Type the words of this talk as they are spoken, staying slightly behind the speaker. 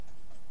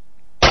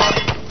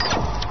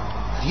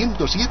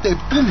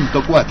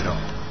107.4.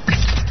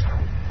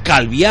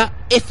 Calvia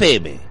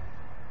FM.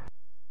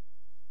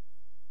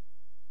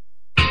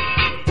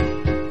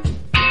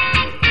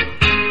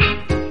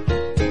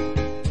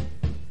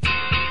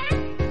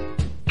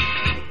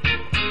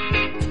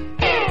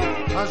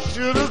 I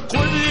should have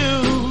quit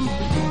you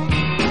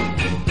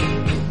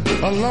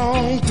a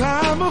long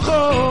time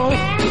ago.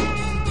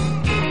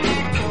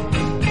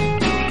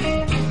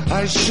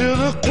 I should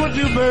have quit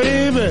you,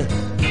 baby,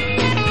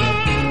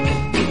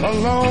 a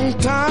long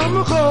time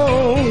ago.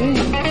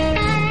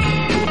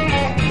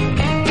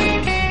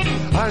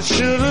 I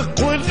should have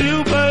quit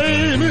you,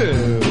 baby,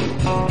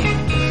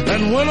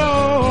 and went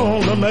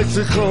on to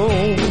Mexico.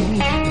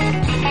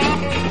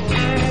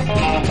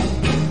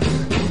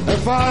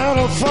 If I had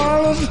a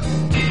followed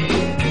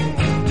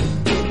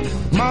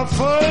my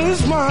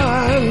first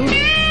mind,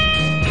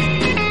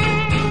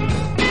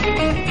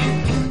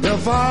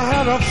 if I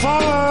had a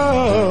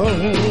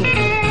followed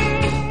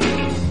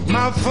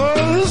my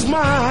first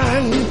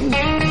mind,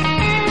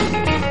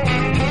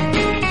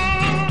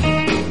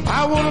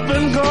 I would have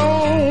been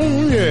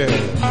gone, yeah,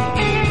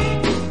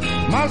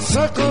 my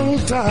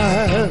second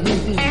time,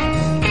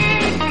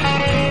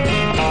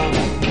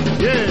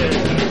 yeah.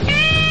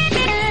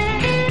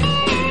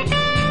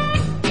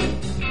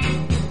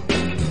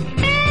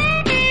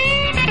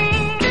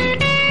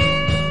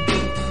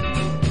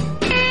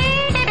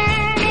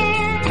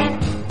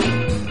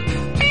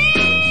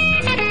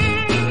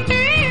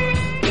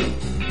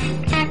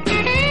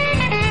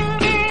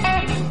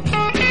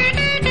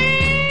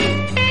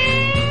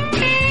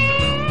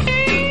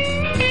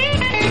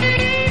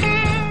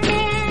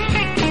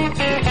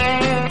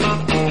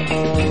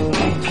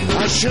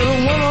 Should've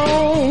went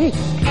on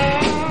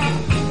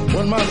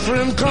when my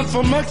friend come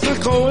from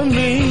Mexico and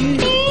me.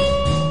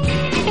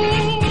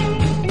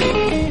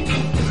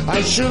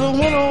 I should've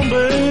went on,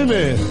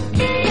 baby,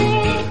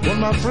 when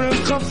my friend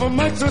come from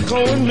Mexico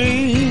and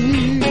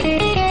me.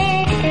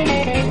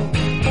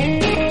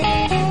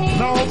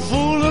 Now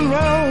fooling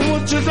around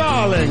with you,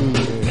 darling,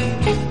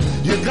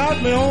 you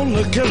got me on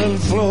the killing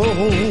floor.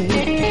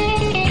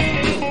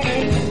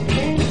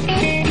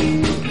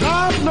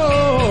 God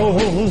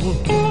knows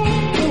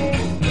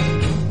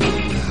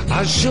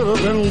I should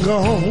have been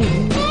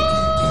gone.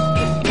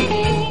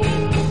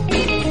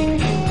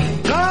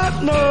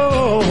 God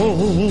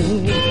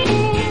knows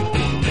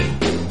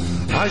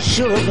I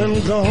should have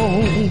been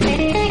gone.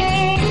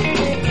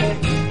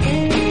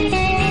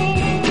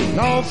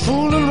 Now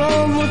fooling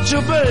around with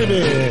you,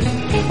 baby,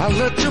 I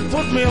let you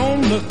put me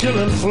on the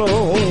killing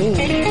floor.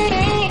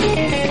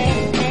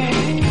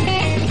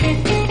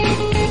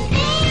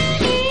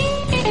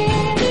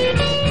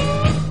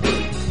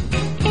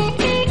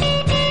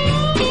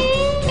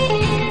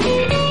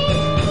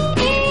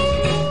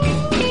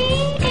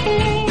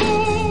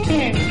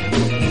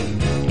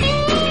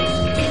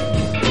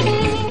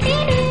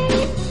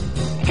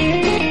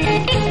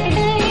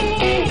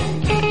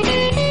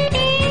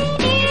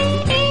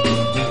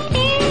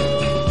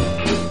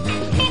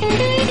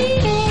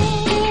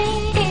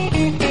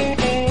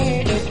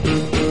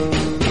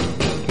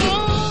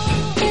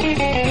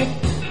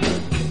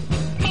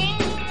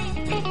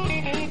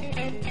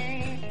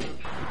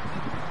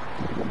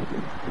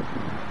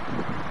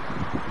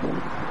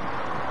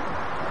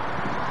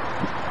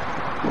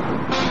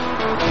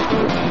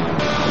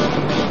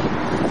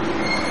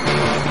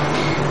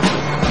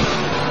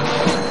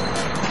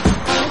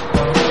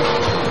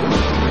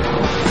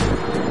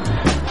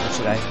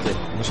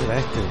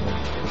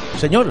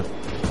 Señor,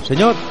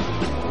 señor,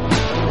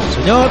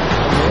 señor.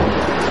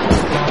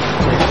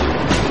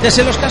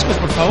 Quítese los cascos,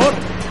 por favor.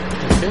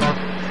 ¿Qué?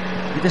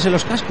 Quítese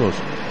los cascos.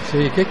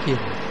 Sí, ¿qué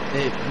quiere?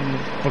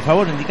 Por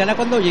favor, indícala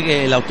cuando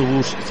llegue el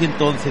autobús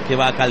 111 que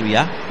va a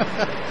Calvia.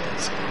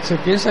 Se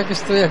piensa que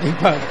estoy aquí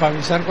para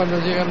avisar cuando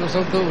llegan los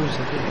autobuses.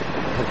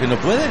 ¿Por qué no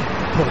puede?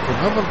 ¿Por qué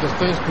no? Porque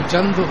estoy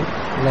escuchando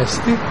la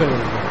estirpe.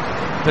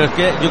 Pero es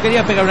que yo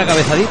quería pegar una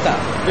cabezadita.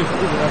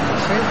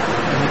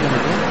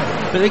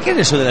 ¿Pero qué es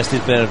eso de la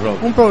estirpe del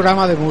rock? Un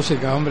programa de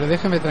música, hombre,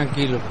 déjeme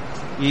tranquilo.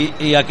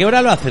 ¿Y a qué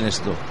hora lo hacen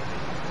esto?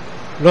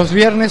 Los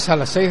viernes a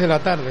las 6 de la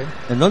tarde.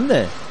 ¿En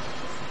dónde?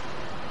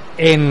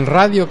 En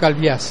Radio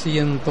Calvia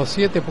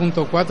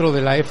 107.4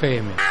 de la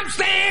FM. I'm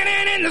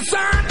standing in the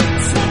sun,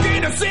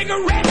 smoking a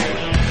cigarette.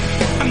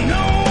 I'm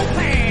no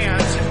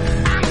pants.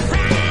 I'm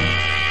fine.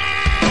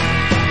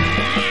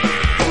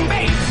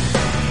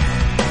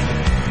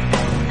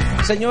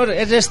 Señor,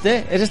 ¿es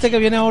este que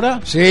viene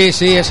ahora? Sí,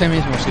 sí, ese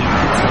mismo, sí.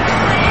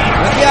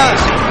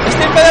 Gracias.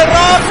 Estirpe del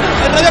rock,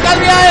 el Radio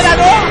Calvia era,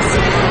 ¿no?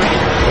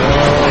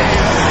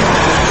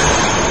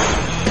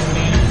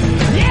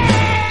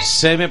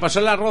 Se me pasó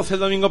el arroz el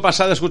domingo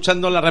pasado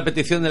escuchando la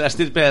repetición de la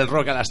estirpe del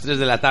rock a las 3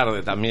 de la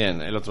tarde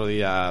también, el otro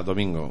día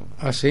domingo.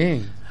 ¿Ah,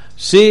 sí?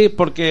 Sí,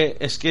 porque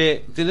es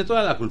que tiene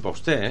toda la culpa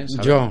usted, ¿eh?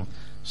 ¿Sabe? Yo.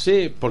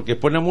 Sí, porque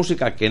pone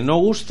música que no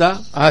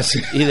gusta.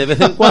 Sí. Y de vez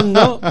en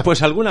cuando,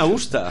 pues alguna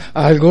gusta.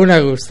 Alguna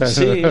gusta.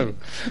 Sí.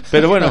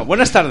 Pero bueno,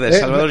 buenas tardes,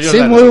 Salvador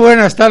Jordán. Sí, muy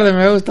buenas tardes.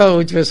 Me ha gustado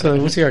mucho eso de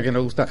música que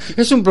no gusta.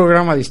 Es un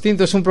programa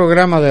distinto, es un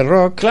programa de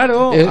rock.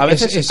 Claro, a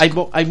veces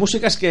hay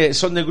músicas que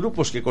son de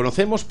grupos que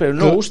conocemos pero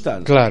no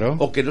gustan. Claro.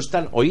 O que no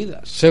están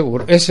oídas.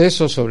 Seguro. Es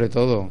eso sobre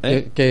todo.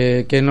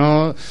 Que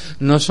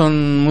no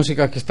son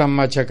músicas que están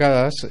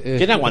machacadas.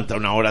 ¿Quién aguanta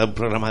una hora de un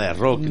programa de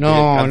rock?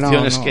 No, de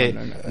canciones no, que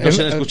no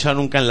se han escuchado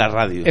nunca en la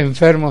radio.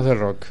 Enfermos de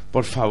rock.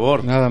 Por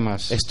favor. Nada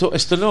más. Esto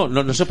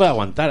no se puede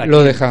aguantar aquí.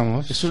 Lo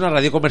dejamos. Es una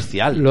radio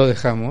comercial. Lo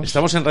dejamos.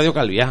 Estamos en Radio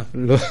Calviá.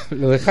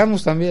 Lo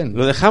dejamos también.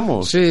 ¿Lo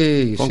dejamos?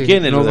 Sí. ¿Con sí.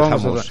 quiénes lo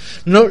dejamos?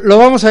 Lo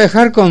vamos a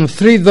dejar con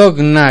Three Dog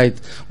Night,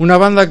 una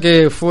banda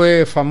que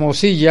fue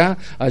famosilla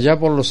allá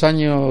por los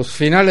años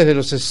finales de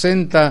los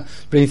 60,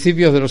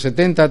 principios de los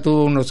 70,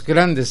 tuvo unos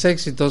grandes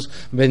éxitos,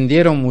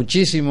 vendieron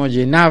muchísimo,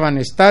 llenaban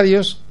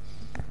estadios,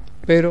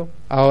 pero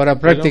ahora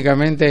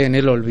prácticamente en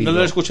el olvido. No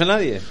lo escucha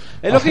nadie.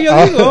 Es lo que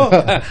yo digo.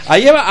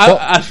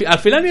 Al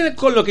final viene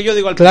con lo que yo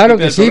digo al claro principio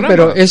que sí,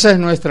 programa. pero esa es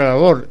nuestra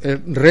labor,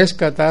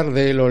 rescatar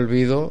del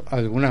olvido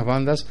algunas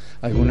bandas,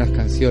 algunas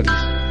canciones.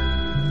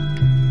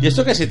 ¿Y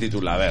esto qué se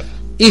titula? A ver.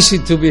 Easy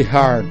to be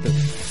hard,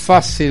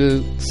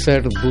 fácil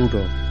ser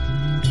duro,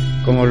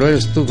 como lo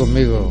eres tú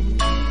conmigo.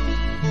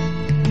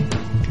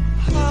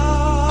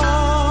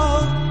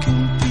 How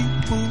can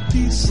people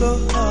be so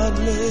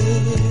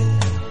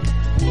heartless?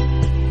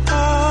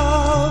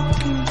 How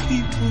can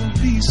people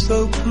be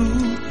so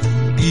cruel?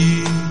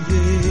 Easy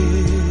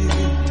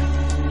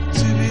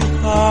to be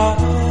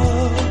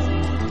hard,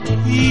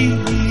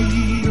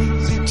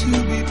 easy to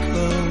be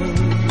cold.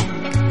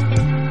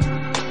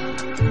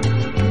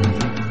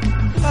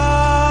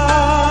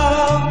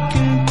 How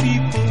can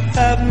people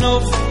have no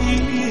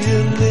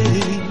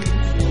feeling?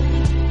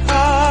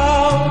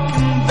 How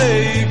can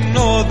they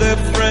ignore their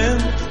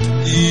friends?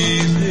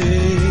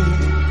 Easy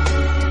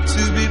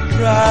to be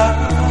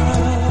proud,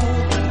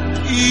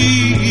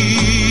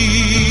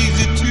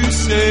 easy to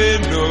say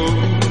no.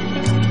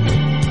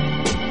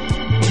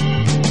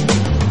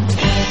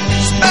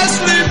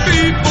 Especially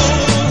people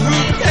who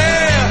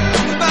care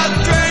about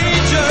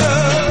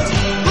strangers,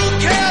 who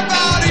care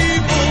about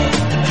evil,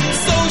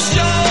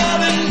 social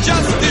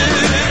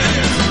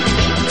injustice.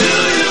 Do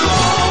you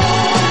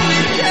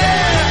only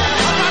care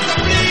about the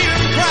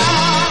bleeding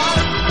crowd?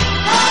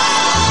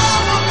 How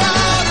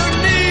about a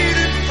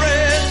needed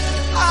friend?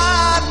 I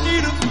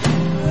need a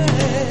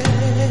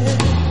friend.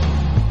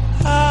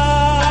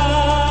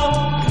 How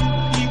can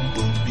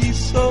people be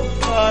so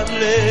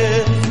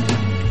heartless?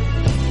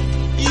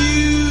 You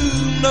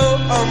know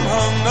I'm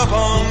hung up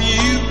on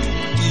you.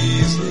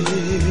 Easy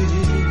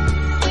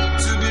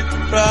to be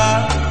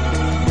proud,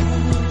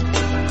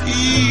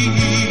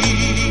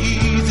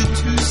 easy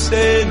to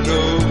say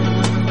no.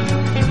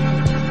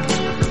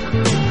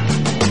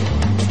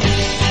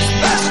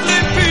 Especially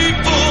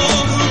people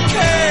who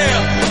care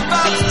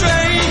about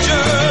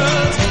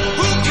strangers,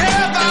 who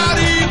care about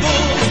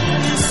evil,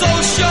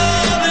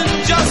 social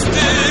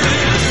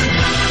injustice.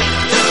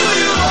 Do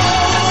you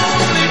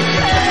only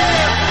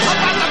care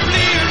about the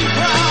bleeding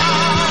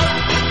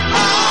crowd?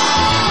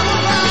 How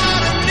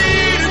about a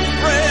needed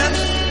friend?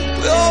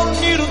 We all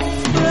need a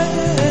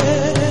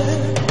friend.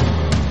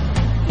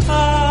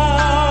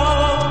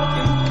 How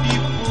can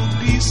people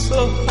be so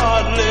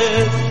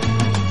heartless?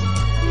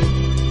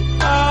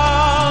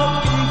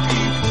 How can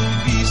people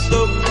be so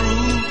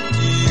cruel?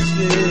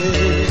 Easy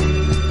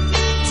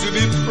to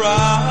be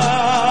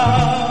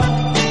proud,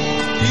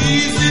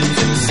 easy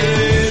to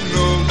say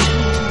no,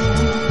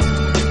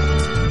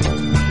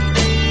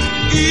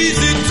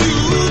 easy to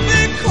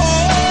be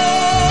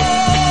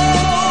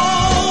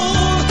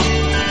cold,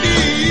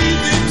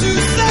 easy to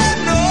say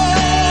no.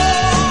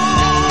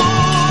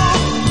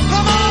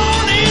 Come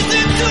on,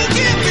 easy to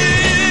give in,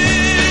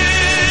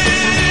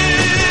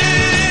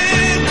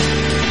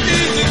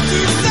 easy to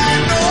say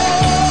no,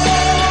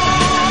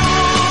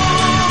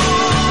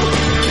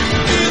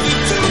 easy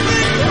to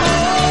be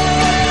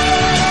cold,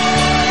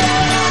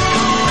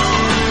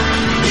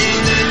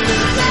 easy to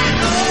say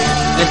no.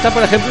 Esta,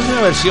 por ejemplo, es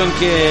una versión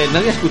que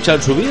nadie ha escuchado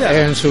en su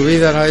vida. En su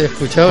vida nadie ha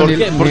escuchado.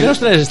 ¿Por qué nos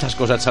traes estas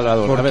cosas,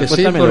 Salvador? Porque A ver, sí,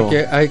 cuéntamelo.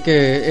 porque hay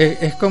que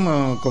es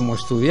como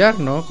estudiar,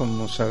 ¿no?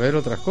 Como saber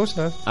otras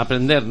cosas.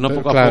 Aprender, ¿no?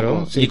 Poco a Claro,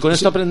 poco. sí, Y con sí.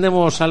 esto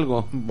aprendemos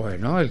algo.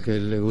 Bueno, el que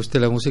le guste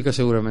la música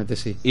seguramente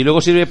sí. ¿Y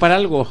luego sirve para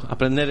algo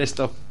aprender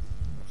esto?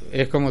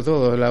 Es como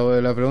todo,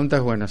 la pregunta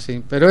es buena,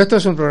 sí. Pero esto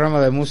es un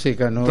programa de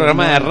música, ¿no? Un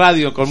programa no- de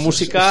radio con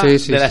música Sí,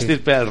 sí, de la sí.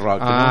 estirpe del rock,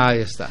 ¿no? Ahí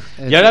está.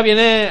 Y ahora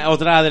viene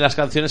otra de las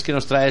canciones que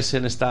nos traes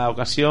en esta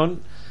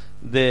ocasión,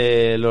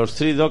 de los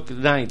Three Dog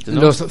Night,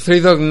 ¿no? Los Three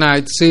Dog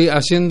Night, sí,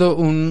 haciendo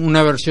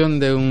una versión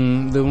de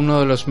uno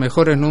de los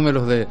mejores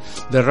números de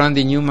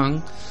Randy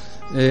Newman,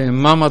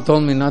 Mama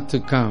Told Me Not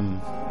to Come.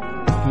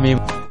 Mi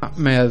mamá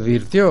me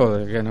advirtió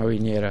de que no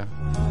viniera.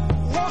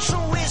 Want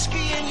some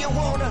whiskey and you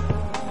wanna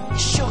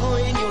sugar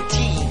in your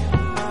tea?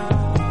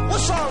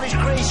 What's all these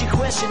crazy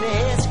questions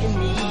they're asking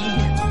me?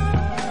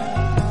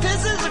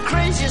 This is the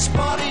craziest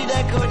party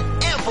that could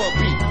ever for a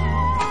beat.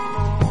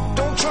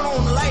 Don't turn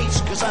on the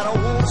lights, cause I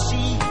don't wanna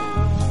see.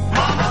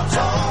 Mama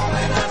told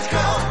me not to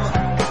come.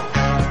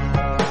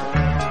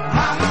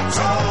 Mama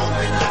told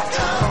me not to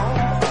come.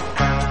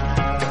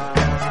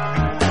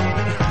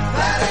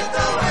 That ain't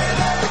the way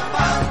that it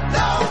went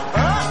down.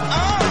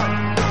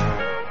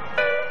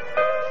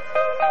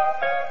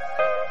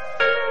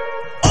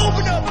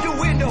 Open up the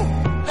window,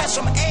 let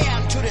some air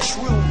into this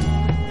room.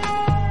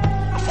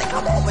 I think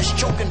I'm almost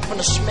choking from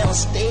the smell of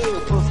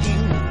stale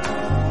perfume.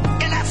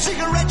 And that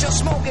cigarette you're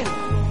smoking,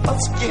 I'm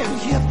scaring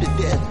you to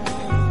death.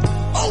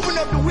 Open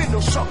up the window,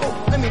 sucker.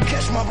 Let me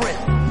catch my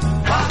breath.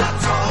 Mama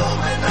told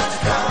me not to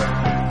come.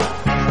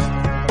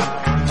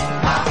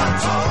 Mama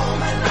told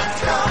me not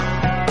to come.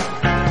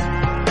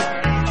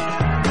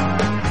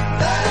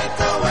 That ain't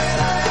the way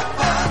to have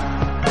fun.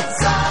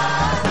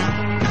 Son,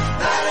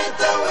 that ain't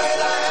the way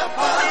to have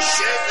fun.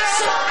 Shit,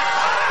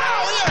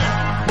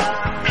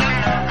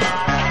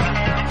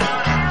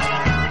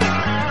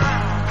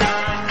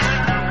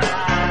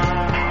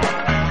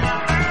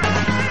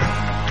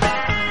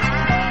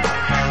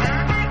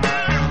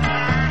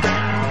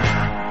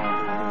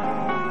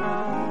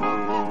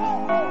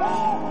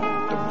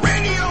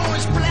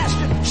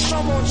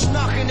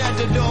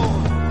 the door.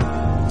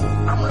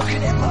 I'm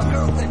looking at my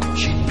girlfriend.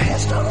 She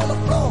passed out on the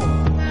floor.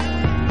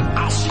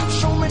 I've seen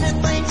so many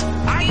things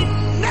I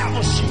ain't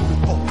never seen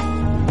before.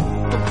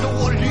 Don't know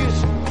what it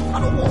is. I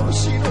don't want to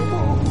see no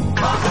more.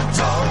 Mama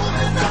told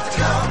me not to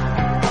come.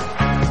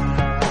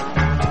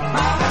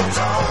 Mama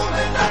told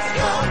me not to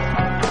come.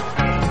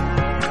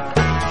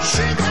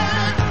 She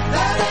said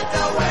that ain't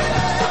the way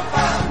to have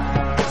fun.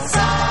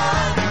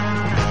 Son,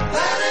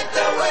 that ain't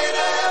the way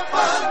to have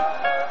fun.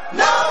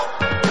 No.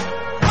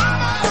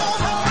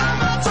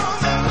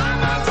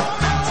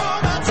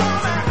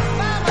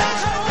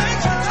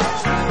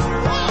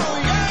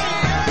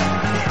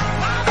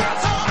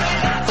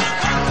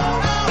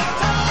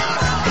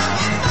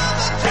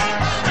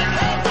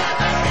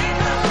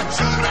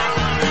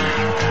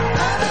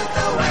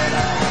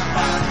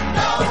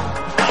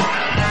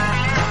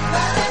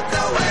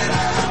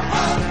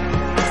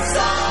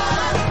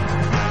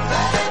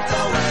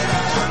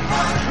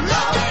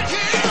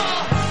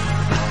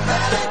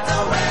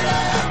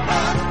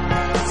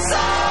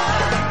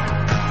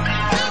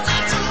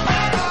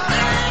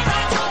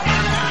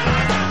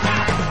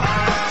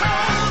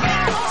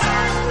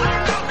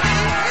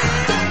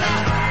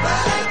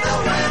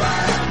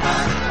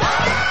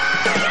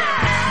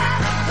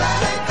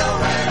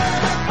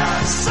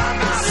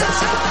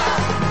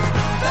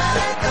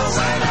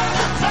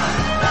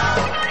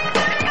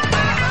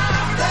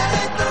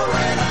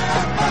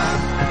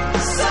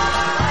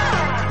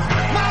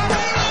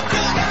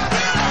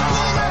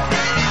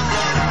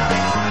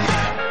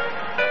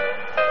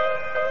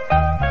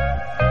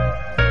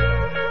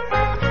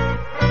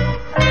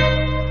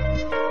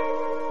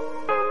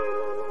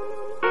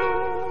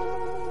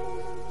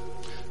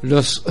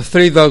 Los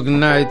Three Dog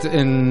Night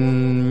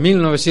en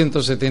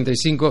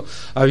 1975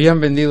 habían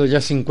vendido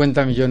ya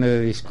 50 millones de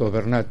discos,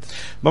 Bernat.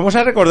 Vamos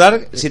a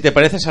recordar, si te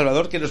parece,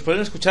 Salvador, que nos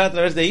pueden escuchar a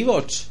través de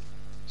iVoox.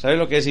 ¿Sabes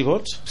lo que es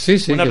iVoox? Sí,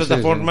 sí. Una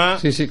plataforma...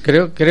 Sí,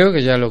 creo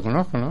que ya lo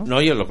conozco, ¿no?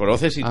 No, yo lo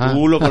conoces y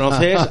tú lo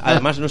conoces.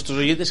 Además, nuestros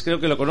oyentes creo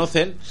que lo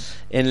conocen,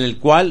 en el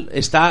cual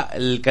está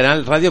el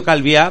canal Radio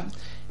Calviá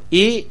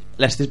y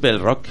La Estirpe del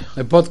Rock.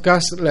 El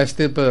podcast La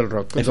Estirpe del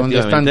Rock, donde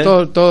están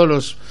todos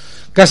los...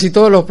 Casi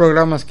todos los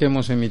programas que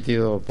hemos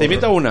emitido. ¿Te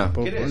invito a una?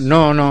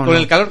 No. ¿Con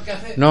el calor que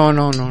hace?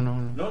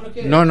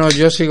 No,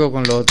 yo sigo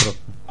con lo otro.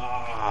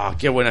 Ah,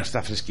 qué buena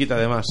está, fresquita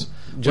además.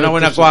 Una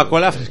buena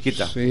Coca-Cola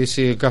fresquita.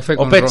 Sí, café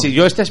con ron. O Pepsi,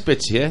 yo este es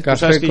Pepsi, ¿eh? Café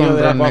sabes que con yo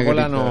de la ron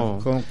Coca-Cola negrita. no...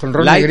 Con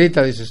ron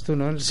negrita, dices tú,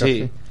 ¿no? El sí.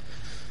 café.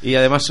 Y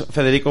además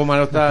Federico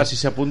Marota, si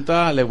se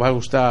apunta, le va a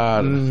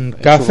gustar.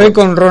 Café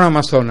con ron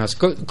Amazonas.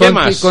 ¿Qué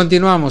más?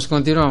 Continuamos.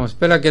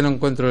 Espera que no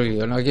encuentro el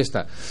guión. Aquí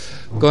está.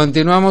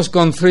 Continuamos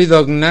con Three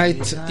Dog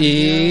Night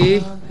y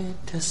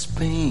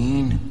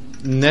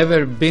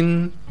Never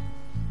Been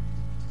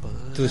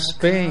to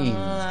Spain.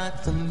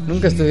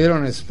 Nunca estuvieron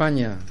en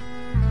España.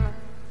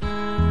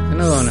 ¿Qué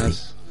no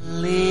donas?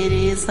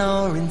 Ladies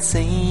are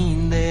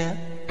insane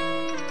there.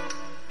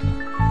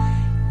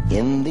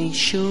 And they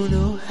sure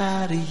know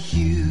how to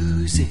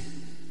use it.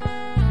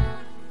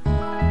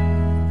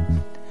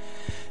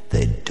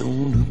 They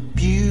don't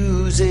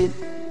abuse it.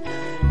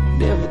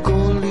 Never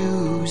gonna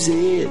lose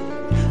it.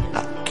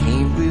 I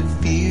can't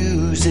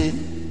refuse it.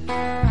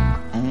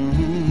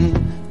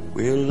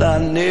 Well, I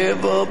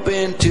never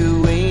been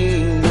to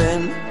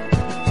England,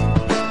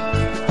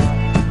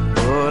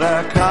 but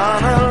I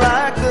kinda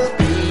like the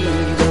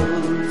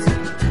Beatles.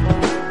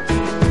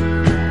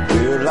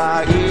 Well,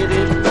 I hit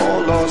it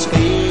for Las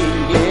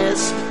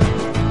Vegas,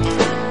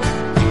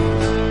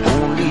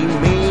 only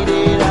made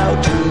it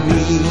out to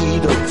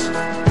meet us.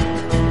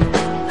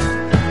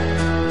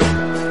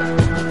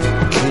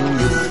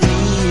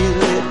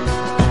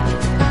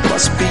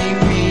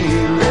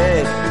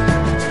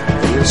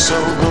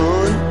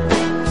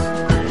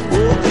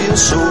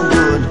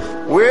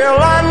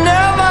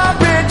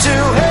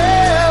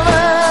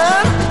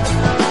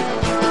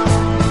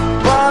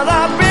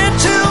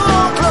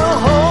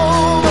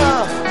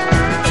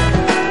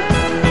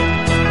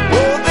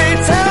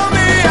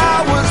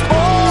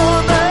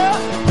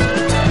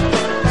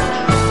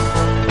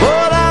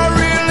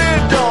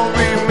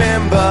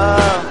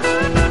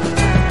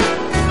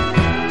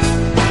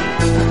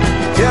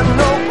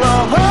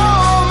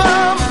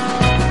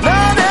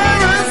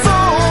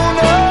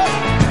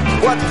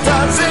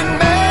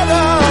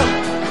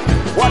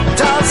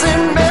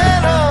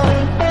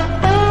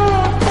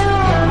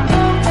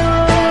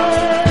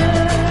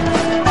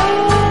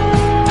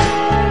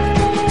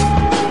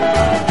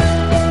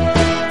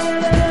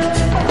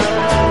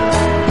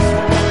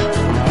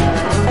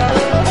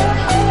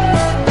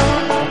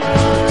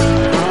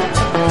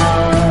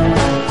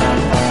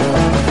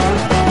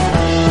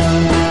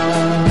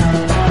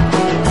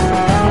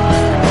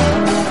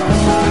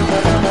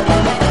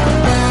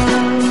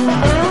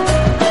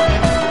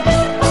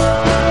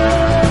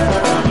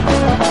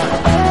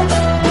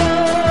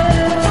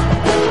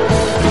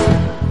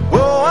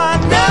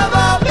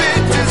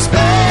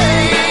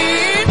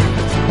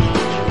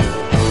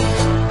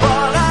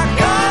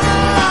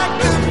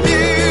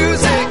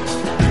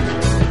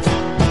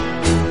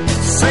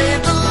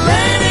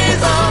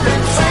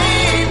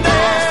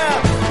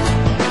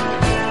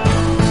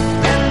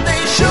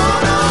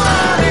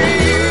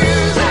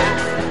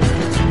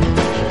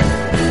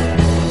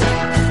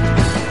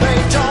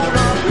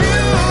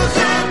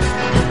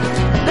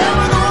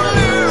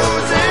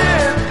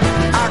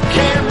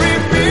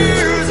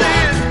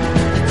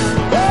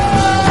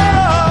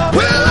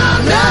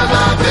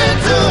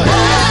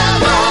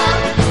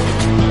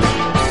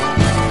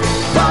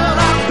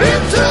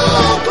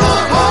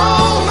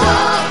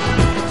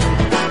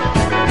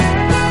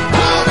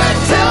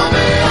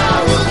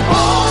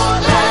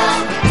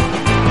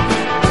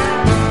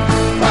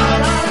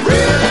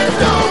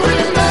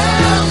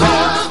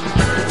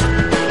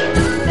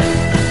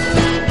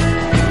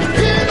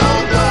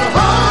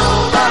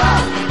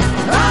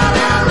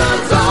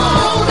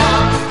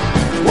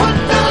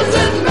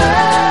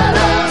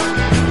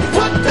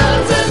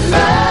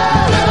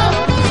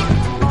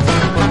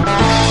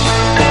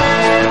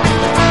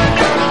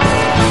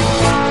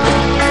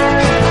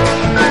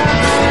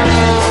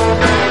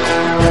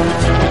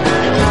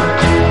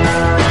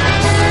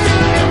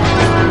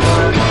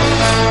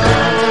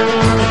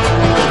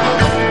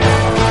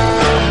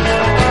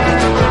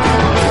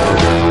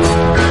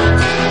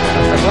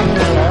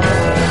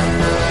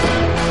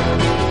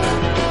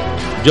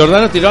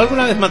 Jordano, ¿tiró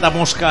alguna vez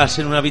matamoscas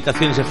en una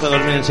habitación y se fue a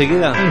dormir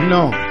enseguida?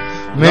 No.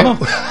 ¿No?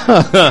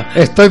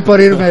 Estoy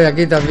por irme de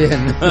aquí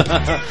también.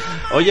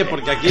 Oye,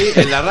 porque aquí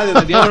en la radio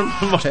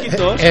teníamos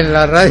mosquitos. En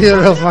la radio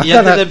los mataron. Y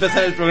antes de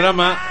empezar el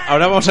programa,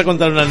 ahora vamos a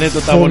contar una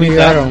anécdota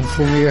bonita.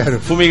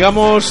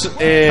 Fumigamos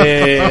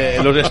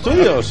los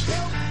estudios.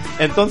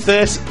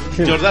 Entonces,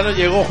 Jordano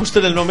llegó justo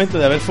en el momento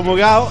de haber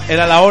fumigado.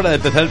 Era la hora de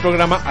empezar el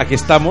programa. Aquí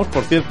estamos,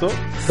 por cierto.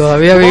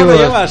 Todavía vivo. ¿Cómo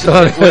lo llevas?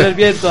 ¿Hueles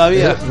bien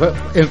todavía?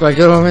 En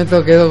cualquier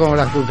momento quedo como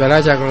las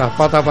cucarachas, con las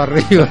patas para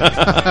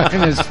arriba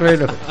en el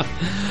suelo.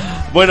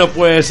 Bueno,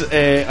 pues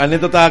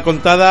anécdota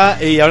contada.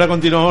 Y ahora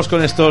continuamos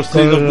con estos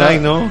Three Dog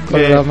Night, ¿no?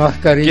 Con la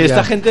mascarilla. Que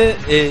esta gente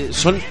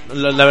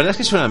la verdad es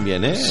que suenan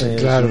bien, ¿eh? Sí,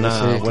 claro, es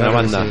una buena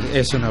banda.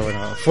 Sí.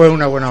 Fue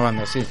una buena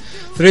banda, sí.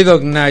 Three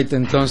Dog Night,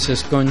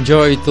 entonces, con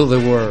Joy to the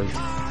World.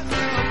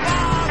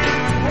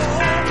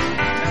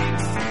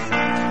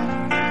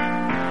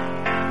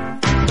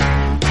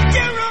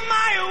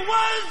 Jeremiah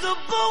was a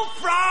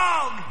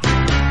bullfrog,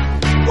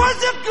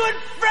 was a good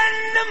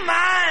friend of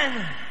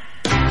mine.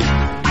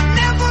 I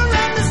never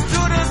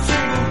understood a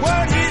single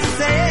word he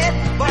said,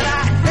 but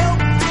I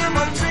helped him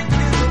drink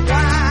his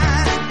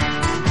wine.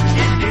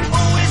 And he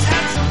always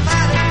had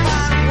somebody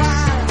fine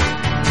wine.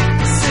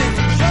 Sing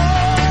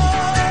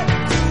joy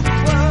to the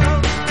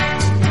world.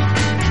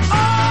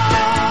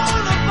 All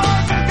the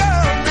boys and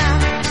girls now.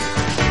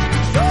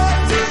 Joy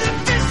to the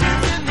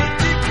fishes in the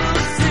deep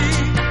blue sea.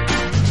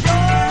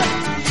 Joy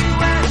to you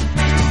and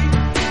me.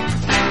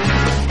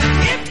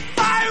 If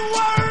I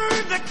were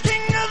the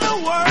king of the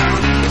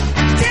world,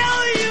 I'd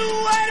tell you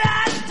what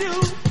I'd do.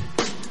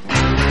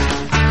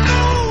 I'd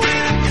go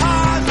in the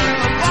cars and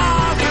the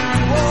bars and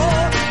the war,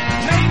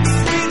 make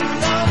sweet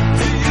love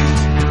to you.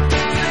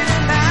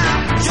 Sing now,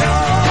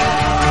 joy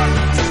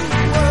to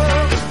the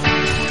world.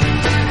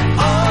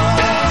 All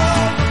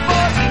the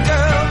boys and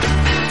girls,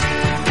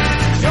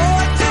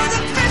 joy to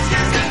the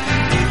fishes in the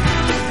deep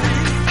blue sea.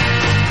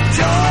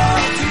 Joy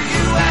to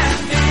you and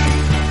me.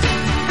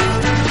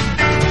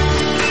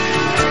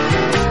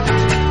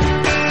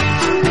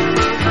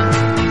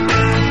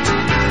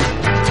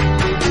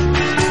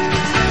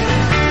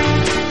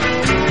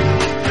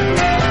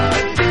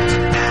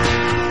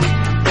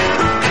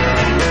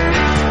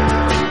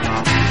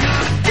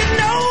 You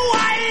know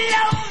I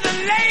love the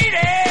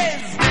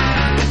ladies,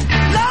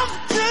 love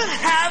to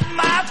have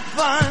my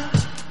fun.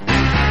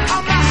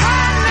 I'm a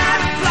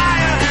high-line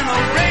flyer and a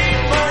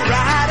rainbow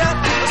rider,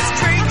 a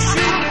straight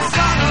shooting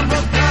son of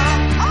a gun.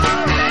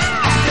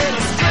 I said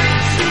a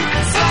straight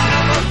shooting son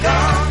of a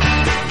gun.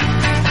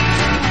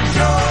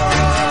 Joy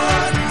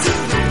to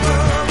the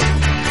world,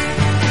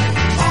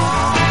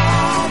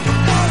 all the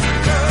boys and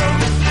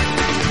girls.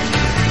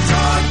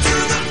 Joy to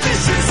the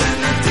fishes in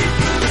the deep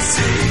blue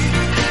sea.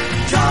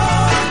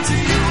 Joy to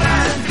you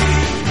and me.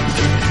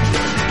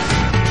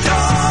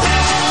 Joy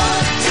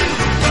to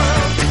the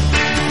world,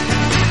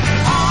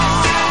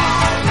 all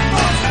the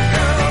boys and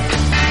girls.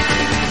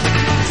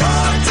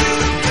 Joy to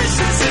the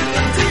fishes in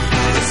the deep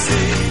blue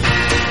sea.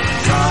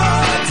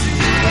 Joy to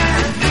you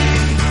and me.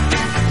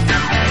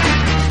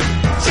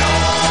 Joy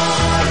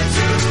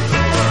to the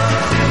world,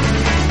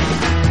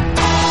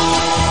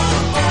 all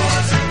the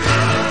boys and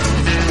girls.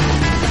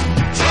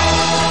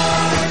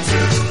 Joy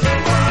to the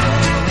world,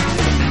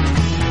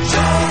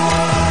 joy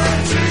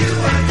to you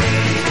and me.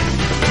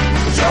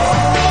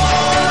 Joy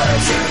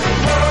to the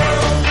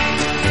world,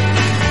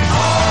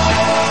 all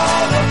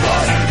the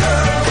boys and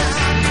girls.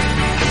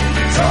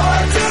 Joy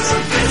to the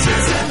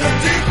fishes in the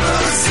deep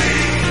blue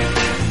sea.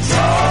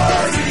 Joy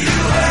to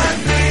you and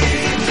me.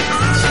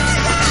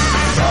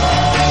 Joy to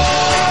the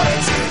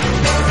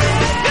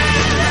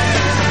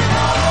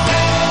world, all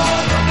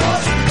the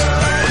boys and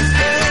girls.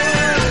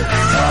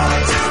 Joy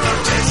to the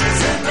fishes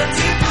in the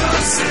deep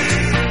blue sea.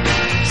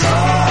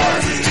 Joy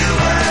to you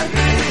and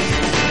me.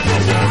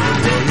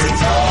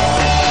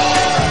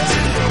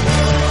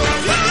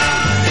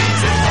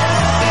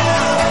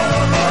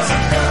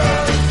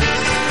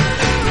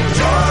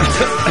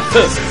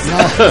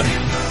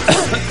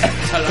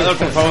 Salvador,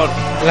 por favor.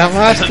 La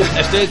máscara.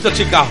 Estoy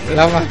intoxicado.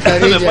 La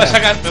mascarilla. ¿Me puedes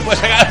sacar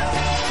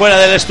fuera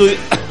del estudio?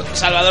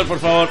 Salvador, por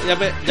favor.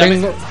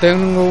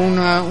 Tengo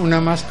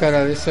una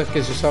máscara de esas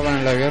que se usaban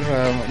en la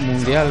guerra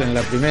mundial, en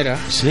la primera.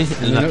 Sí,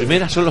 en la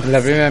primera solo. En la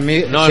primera.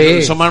 No,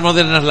 sí. Son más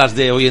modernas las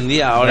de hoy en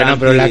día. Ahora Bueno,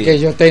 pero la que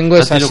yo tengo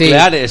es así.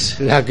 Antinucleares.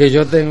 La que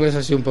yo tengo es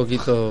así un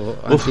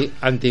poquito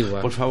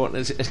antigua. Por favor,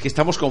 es que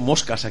estamos con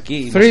moscas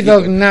aquí. Three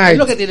Dog Night. Es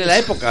lo que tiene la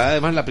época,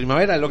 además la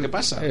primavera es lo que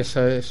pasa.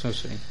 Eso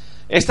sí.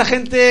 Esta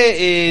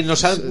gente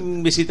nos ha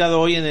visitado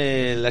hoy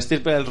en la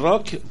estirpe del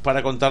rock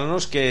para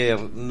contarnos que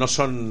no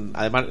son,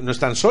 además no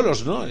están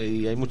solos, ¿no?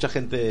 Y hay mucha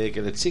gente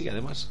que les sigue,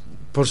 además.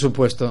 Por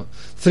supuesto.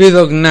 Three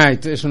Dog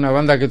Night es una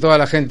banda que toda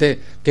la gente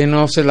que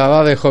no se la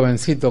da de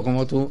jovencito,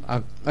 como tú,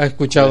 ha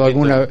escuchado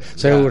alguna vez,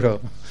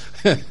 seguro.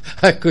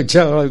 ¿Ha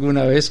escuchado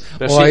alguna vez?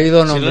 Pero o ha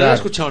ido a nombrar? Si no lo ha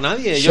escuchado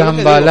nadie.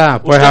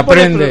 Shambhala, pues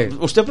aprende.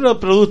 Usted pone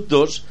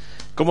productos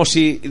como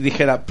si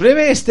dijera,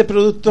 pruebe este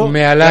producto.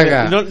 Me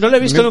halaga. No lo he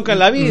visto nunca en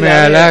la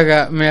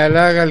vida. Me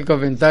halaga el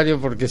comentario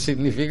porque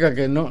significa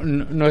que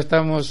no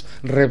estamos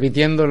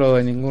repitiéndolo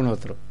de ningún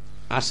otro.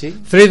 ¿Ah, sí?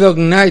 Three Dog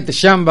Night,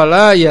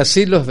 Shambhala, y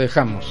así los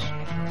dejamos.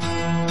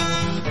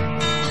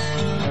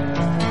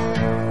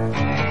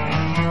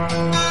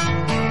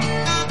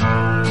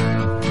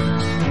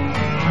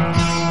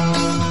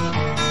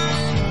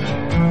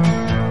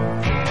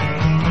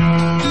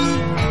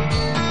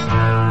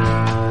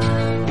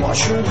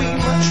 Wash away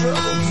my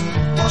troubles,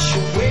 wash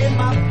away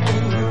my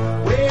pain,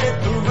 with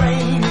the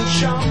rain and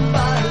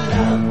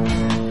Shambhala.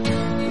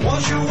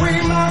 Wash away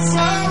my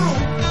sorrow,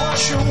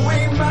 wash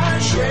away my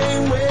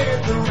shame, with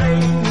the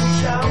rain and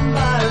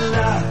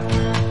Shambhala.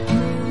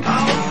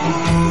 Oh,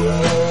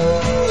 yeah,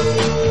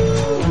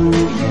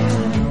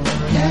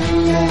 yeah,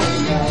 yeah,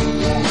 yeah,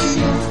 yeah,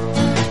 yeah.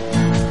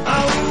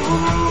 Oh,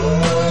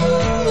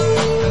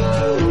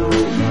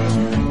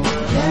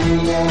 yeah,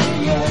 yeah,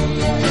 yeah,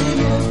 yeah,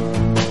 yeah.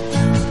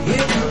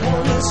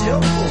 Everyone is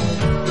helpful,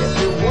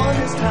 everyone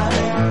is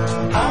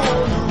kind,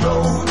 on the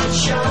road to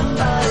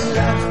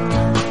Shambhala.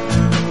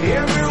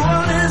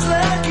 Everyone is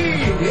lucky,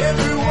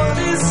 everyone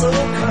is so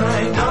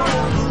kind,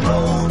 on the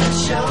road to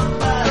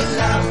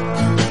Shambhala.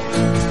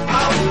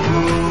 Oh,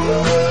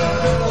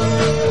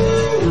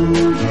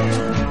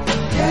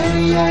 yeah,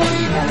 yeah,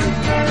 yeah,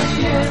 yeah,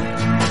 yeah.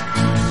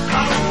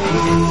 Oh,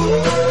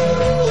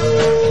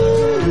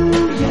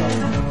 yeah,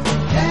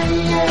 yeah,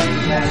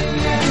 yeah,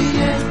 yeah,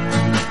 yeah.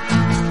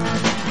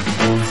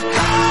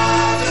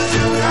 How does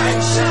your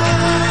light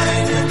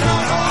shine in the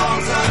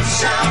halls of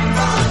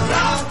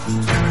Shambhala?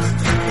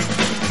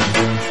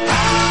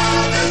 How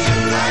does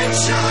your light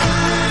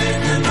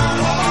shine in the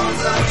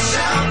halls of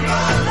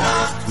Shambhala?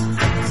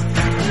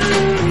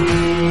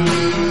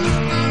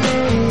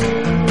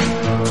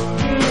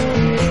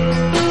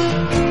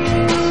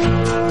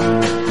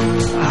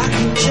 I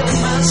can tell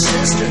my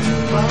sister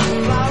by the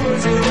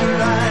flowers in her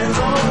eyes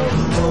on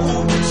the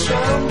road to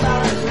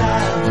Shambhala.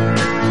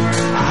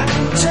 I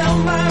can tell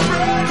my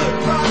brother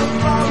by the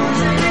flowers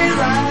in his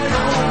eyes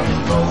on the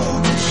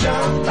road to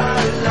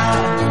Shambhala.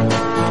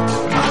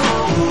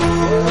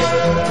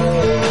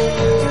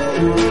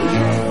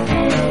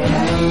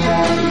 Yeah,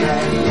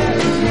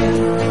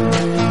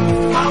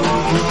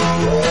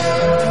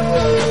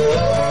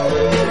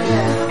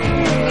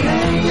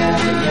 yeah,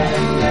 yeah,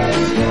 yeah,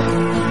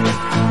 yeah.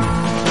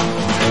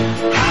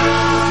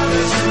 How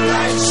does the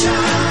light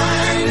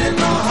shine in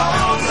the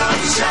halls of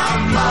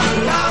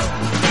Shambhala?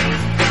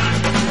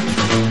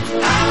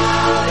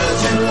 How does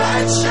your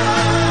light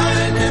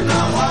shine in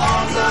the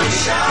halls of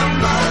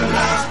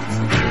Shambhala?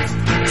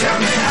 Tell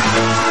me,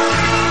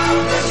 how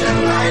does your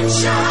light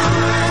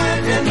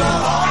shine in the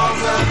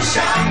halls of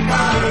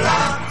Shambhala?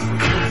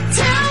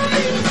 Tell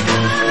me,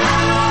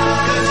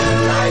 how does your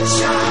light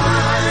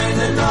shine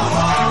in the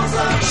halls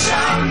of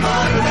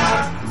Shambhala?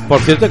 Por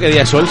cierto, ¿qué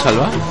día es hoy,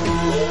 Salva?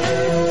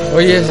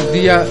 Hoy es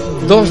día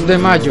 2 de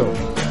mayo.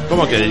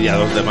 ¿Cómo que el día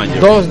 2 de mayo?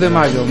 2 de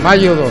mayo,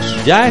 mayo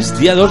 2. Ya es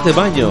día 2 de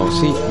mayo.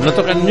 Sí. No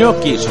tocan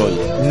ñoquis hoy.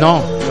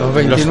 No, los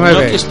 29.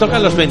 Los ñoquis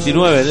tocan los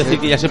 29, es decir,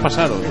 que ya se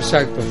pasaron.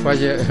 Exacto,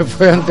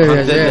 fue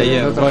antes de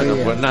ayer. el otro Bueno,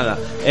 día. pues nada.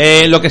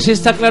 Lo que sí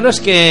está claro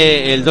es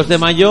que el 2 de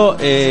mayo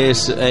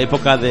es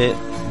época de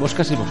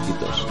moscas y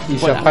mosquitos. Y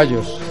Fuera.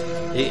 zapallos.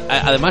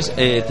 Además,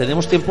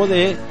 tenemos tiempo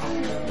de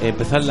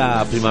empezar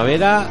la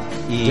primavera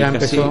y Ya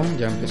casi-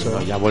 empezó.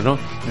 No, ya bueno,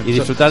 y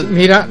disfrutar.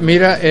 Mira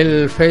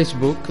el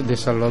Facebook de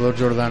Salvador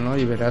Giordano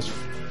y verás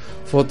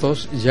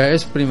fotos. Ya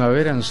es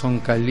primavera en Son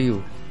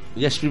Caliu.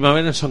 Ya es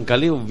primavera en Son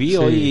Caliu. Vi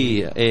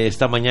hoy,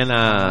 esta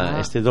mañana,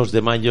 este 2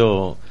 de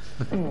mayo,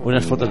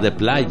 unas fotos de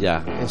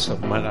playa. Eso.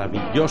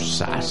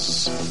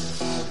 Maravillosas.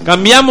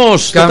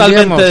 Cambiamos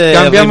totalmente de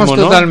Cambiamos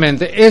ritmo, ¿no?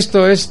 totalmente.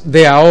 Esto es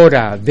de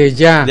ahora, de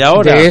ya, De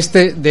ahora.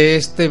 de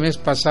este mes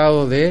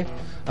pasado de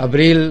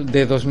abril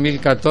de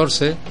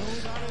 2014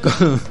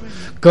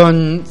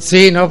 con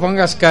sí, no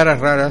pongas caras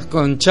raras,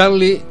 con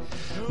Charlie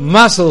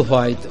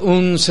Musselwhite,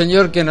 un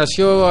señor que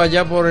nació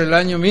allá por el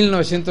año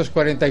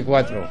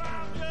 1944.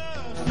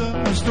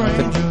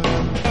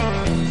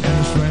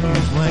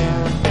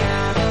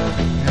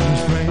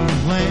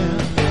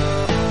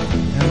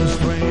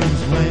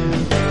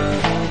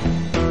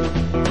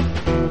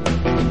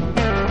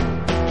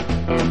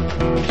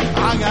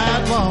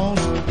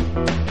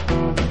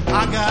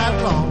 I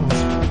got lost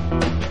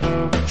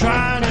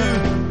trying to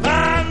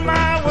find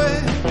my way.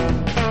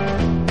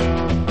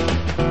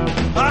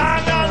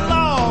 I got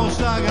lost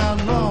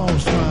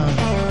trying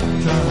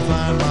to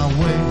find my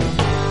way.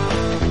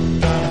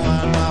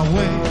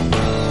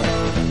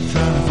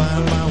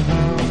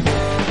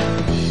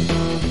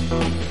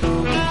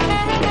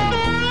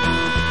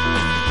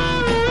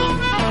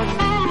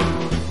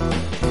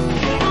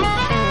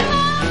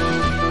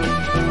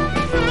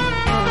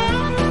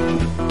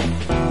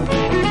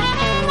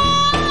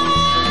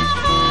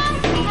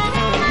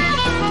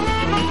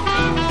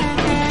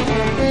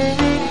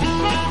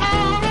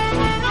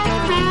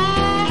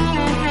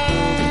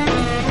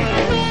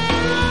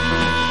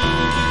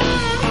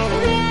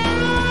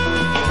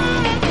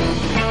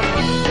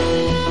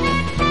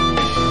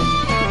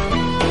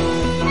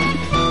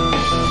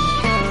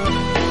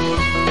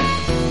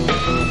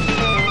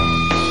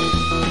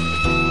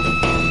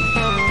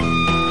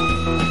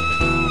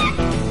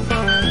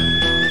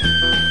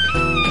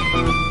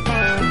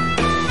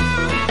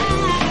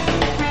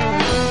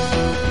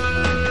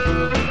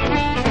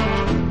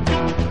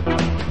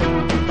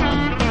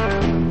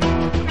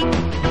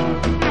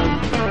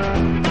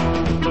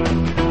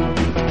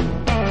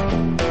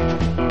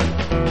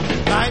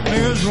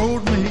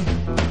 Nightmares rode me.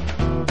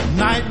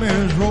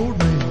 Nightmares rode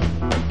me.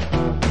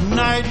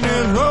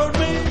 Nightmares rode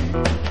me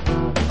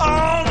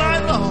all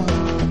night long.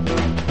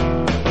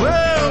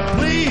 Well,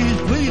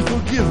 please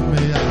forgive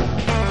me.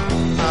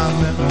 I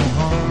meant no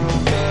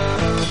harm.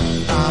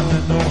 I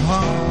meant no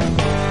harm.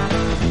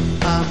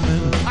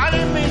 I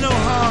didn't mean no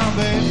harm,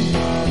 baby.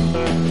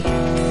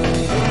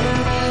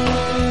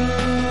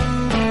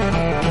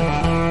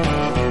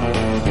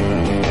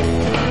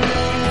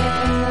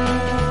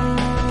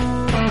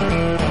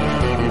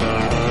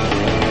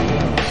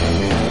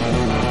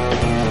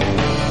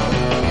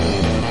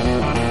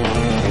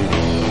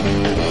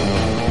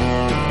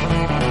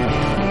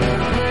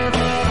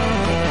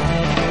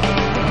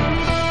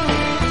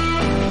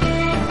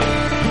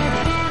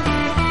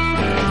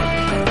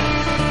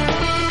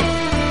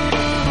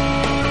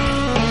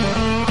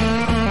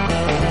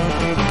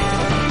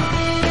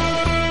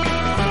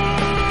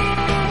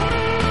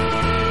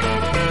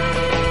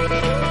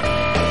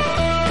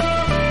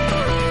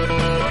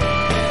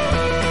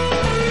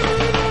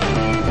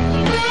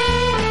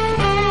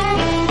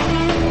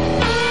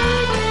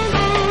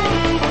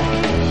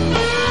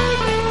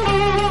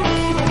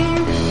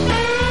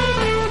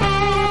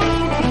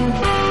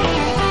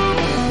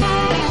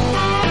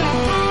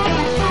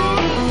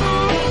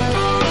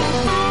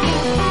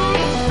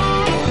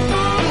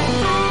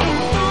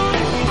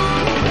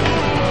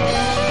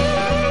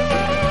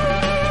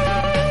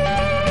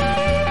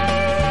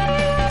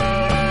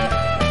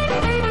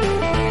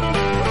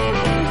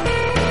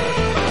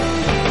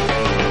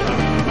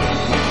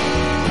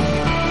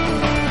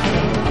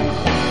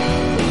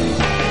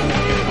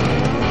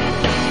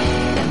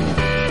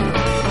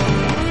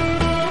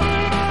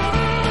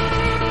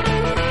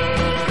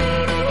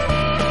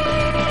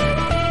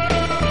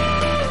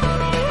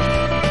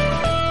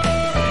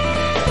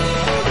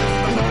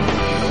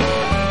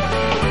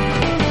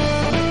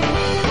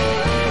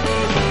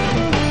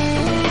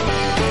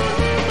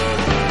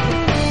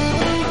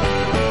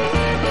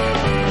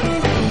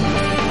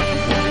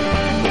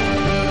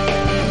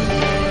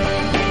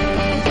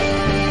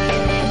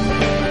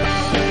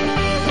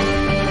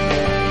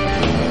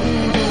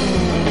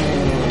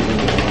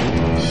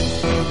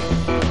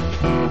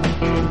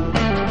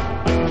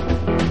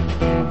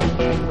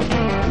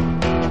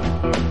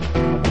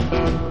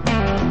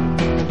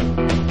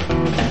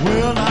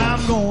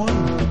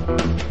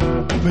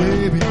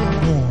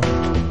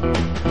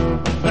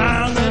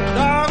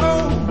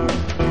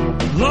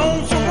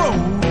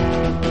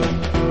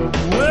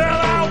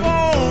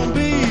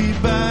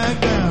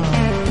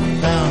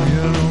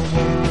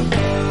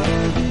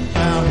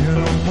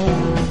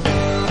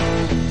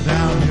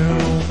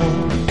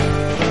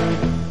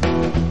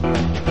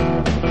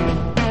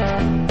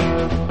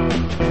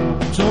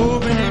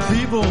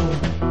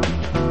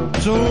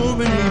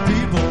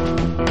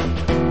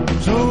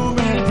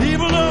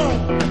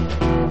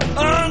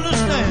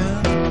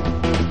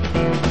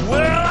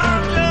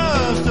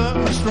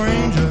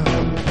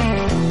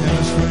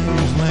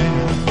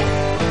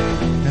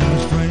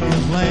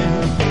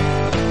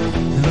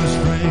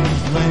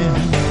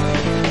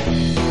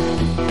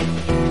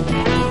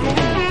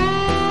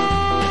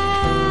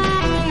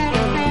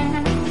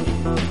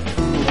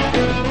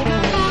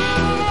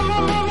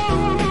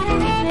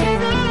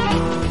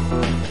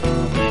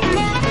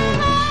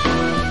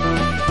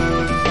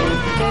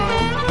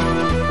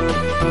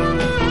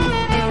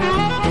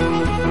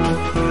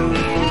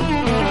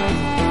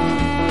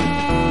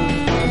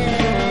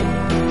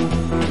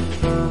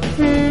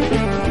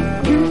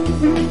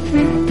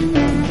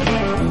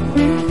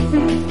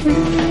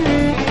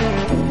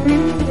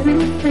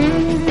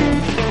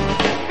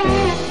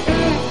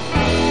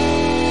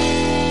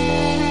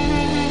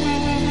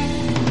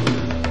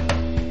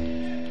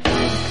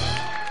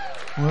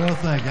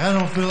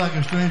 Feel like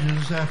a stranger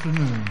this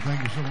afternoon.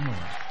 Thank you so much.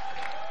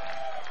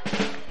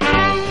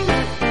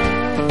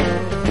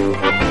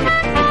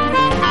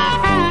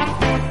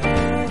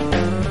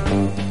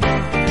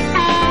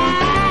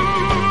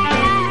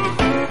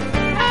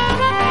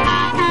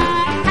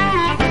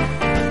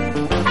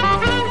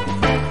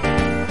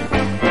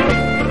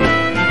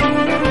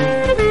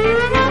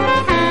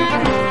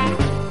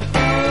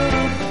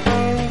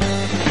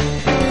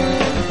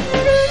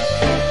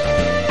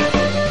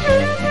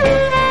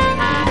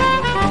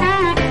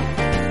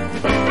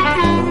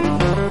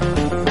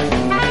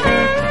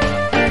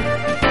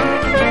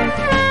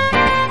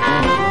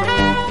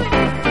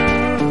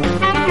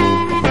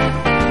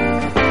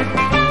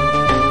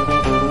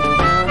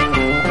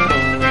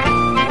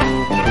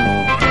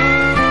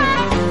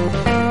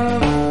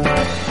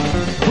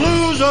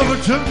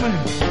 Took me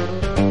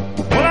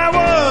when I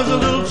was a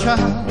little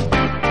child.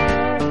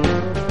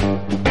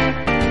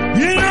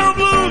 You know,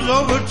 blues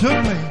overtook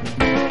me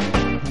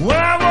when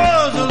I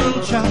was a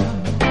little child.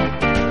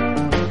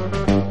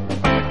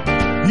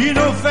 You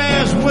know,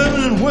 fast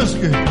women and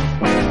whiskey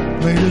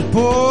made this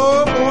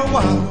poor boy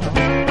wild.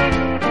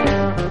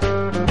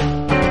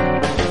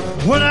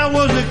 When I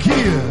was a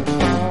kid,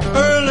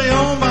 early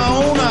on my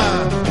own,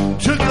 I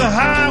took the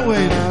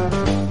highway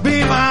to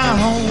be my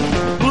home.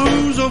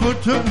 Blues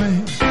overtook me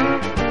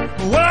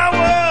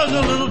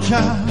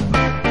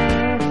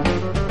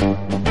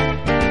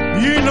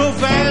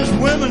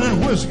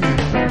whiskey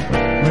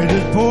made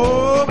this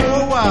poor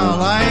boy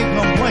wild. I ain't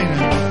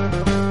complaining.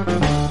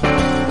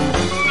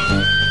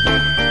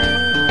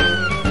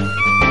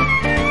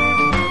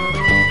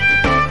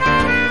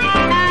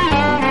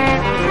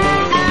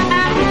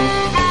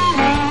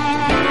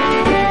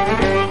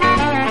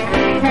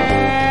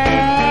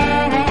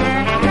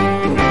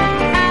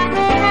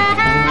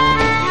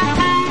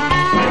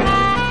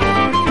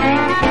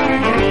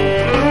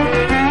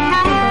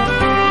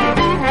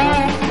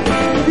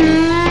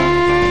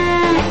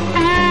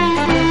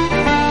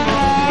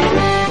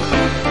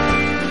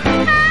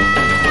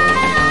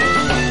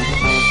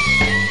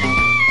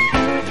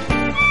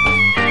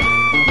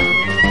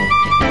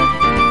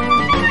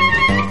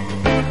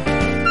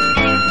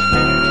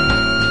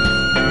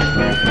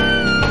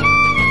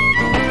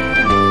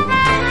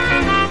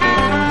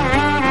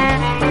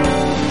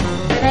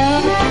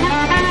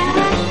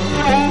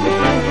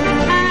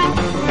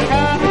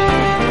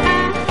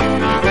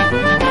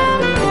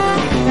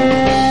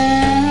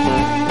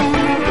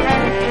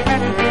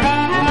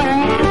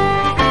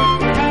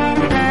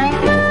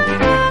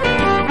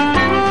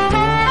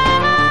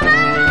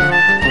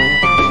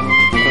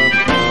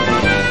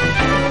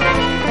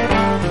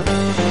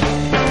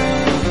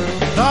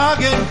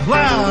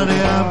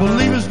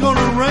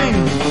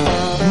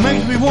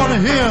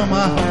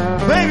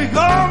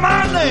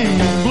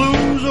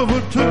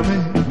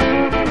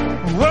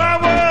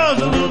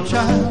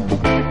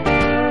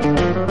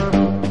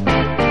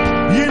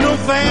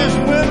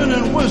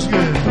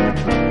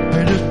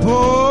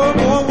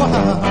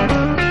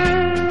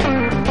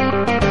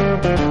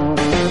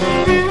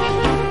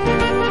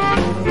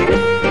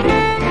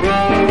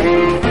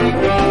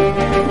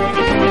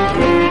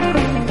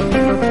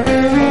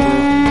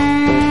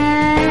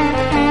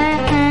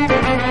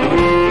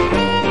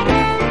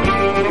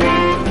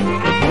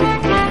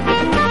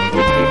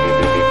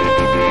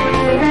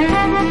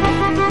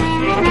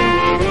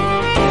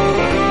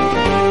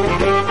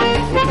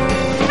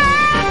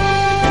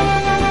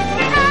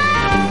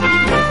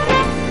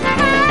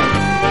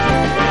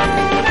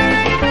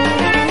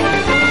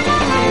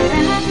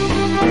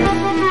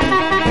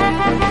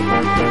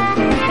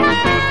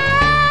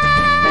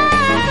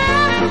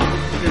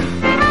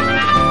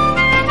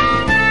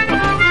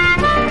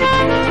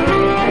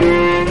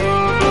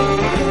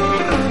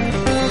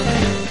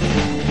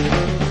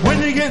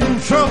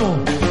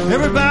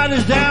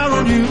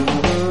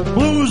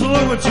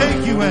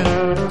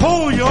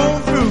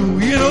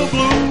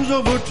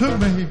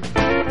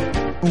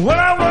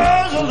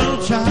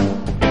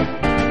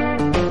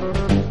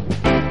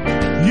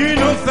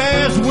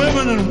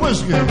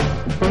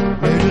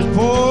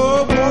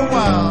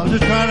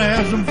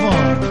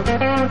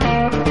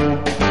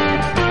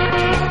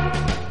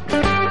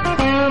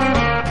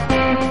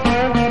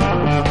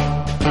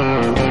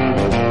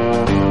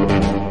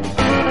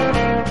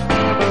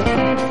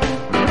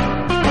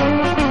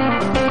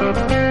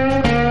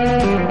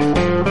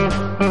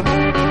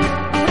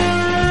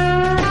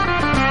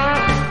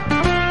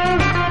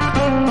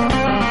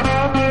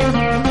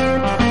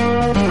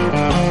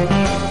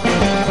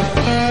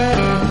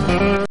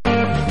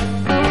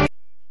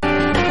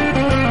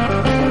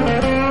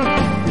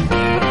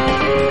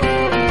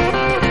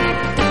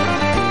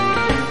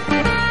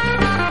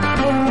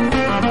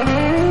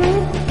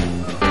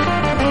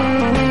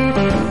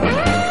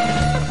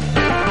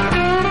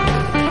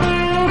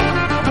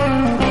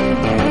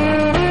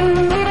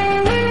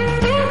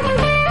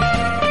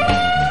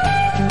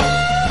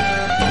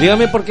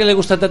 Dígame por qué le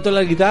gusta tanto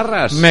las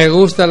guitarras. Me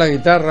gusta la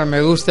guitarra,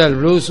 me gusta el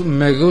blues,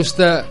 me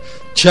gusta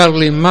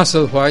Charlie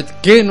Musselwhite,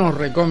 que nos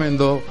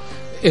recomendó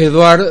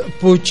Edward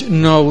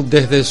Puchnow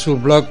desde su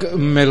blog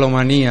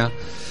Melomanía.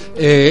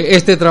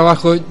 Este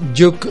trabajo,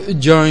 Juke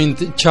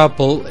Joint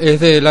Chapel, es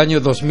del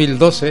año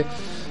 2012,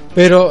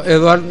 pero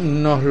Edward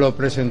nos lo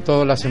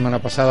presentó la semana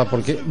pasada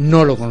porque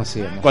no lo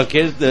conocíamos.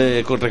 Cualquier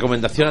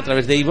recomendación a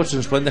través de iVoox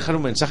nos pueden dejar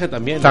un mensaje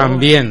también, ¿no?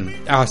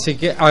 También, así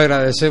que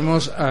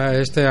agradecemos a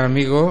este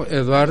amigo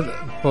Edward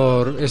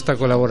por esta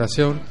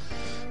colaboración,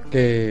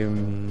 que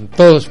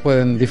todos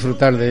pueden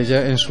disfrutar de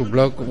ella en su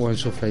blog o en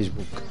su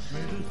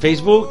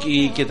Facebook,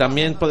 y que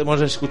también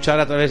podemos escuchar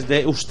a través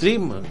de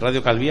Ustream,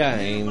 Radio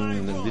Calvía,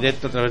 en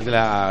directo a través de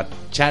la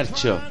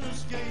Charcho.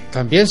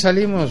 También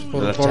salimos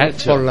por la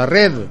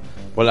red.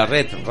 Por la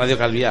red, Radio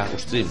Calvía,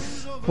 Ustream.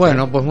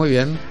 Bueno, pues muy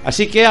bien.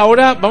 Así que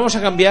ahora vamos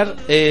a cambiar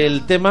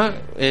el tema.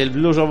 El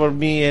Blues Over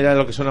Me era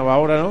lo que sonaba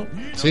ahora, ¿no?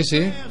 Sí,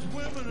 sí.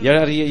 Y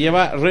ahora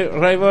lleva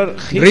River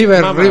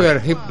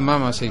Hip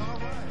Mama, sí.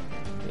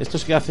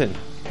 ¿Estos qué hacen?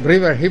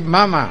 River Hip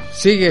Mama.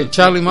 Sigue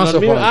Charlie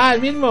Musselwhite.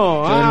 El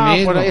mismo.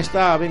 Por ahí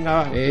está. Venga,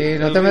 va.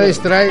 No te me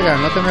distraigas,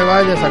 no te me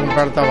vayas a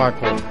comprar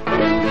tabaco.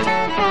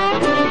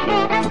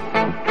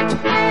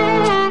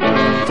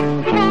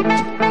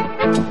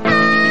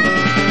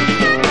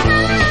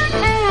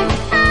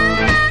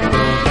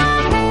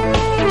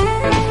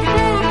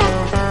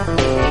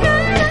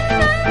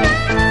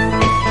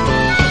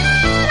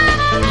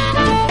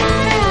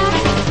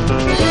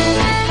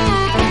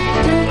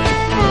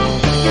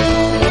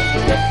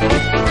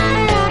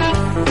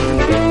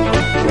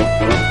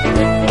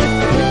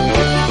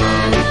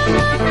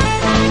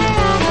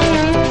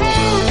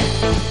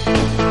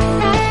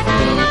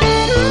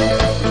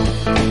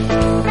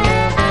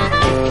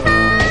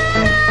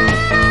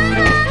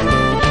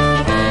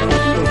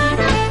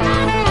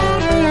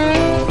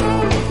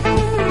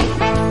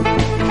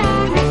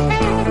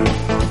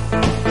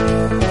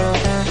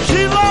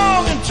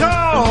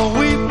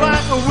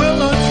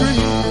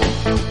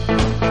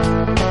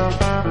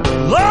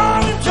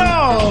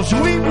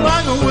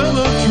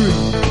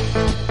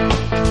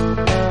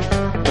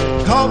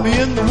 Caught me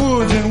in the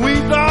woods and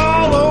weeped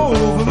all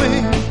over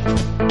me.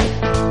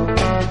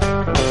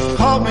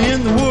 Caught me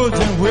in the woods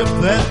and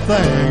whipped that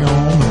thing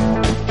on me.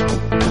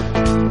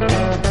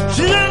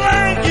 She's a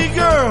lanky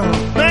girl,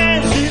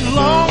 man, she's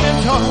long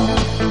and tall.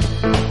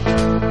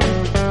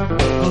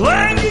 A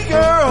lanky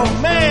girl,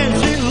 man,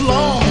 she's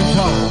long and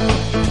tall.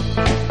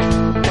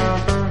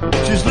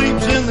 She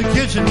sleeps in the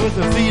kitchen with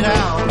her feet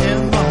out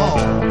in the hall.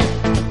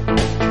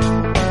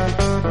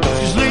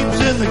 She sleeps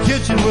in the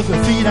kitchen with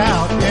her feet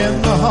out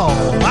in the hall.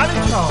 Mighty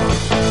tall.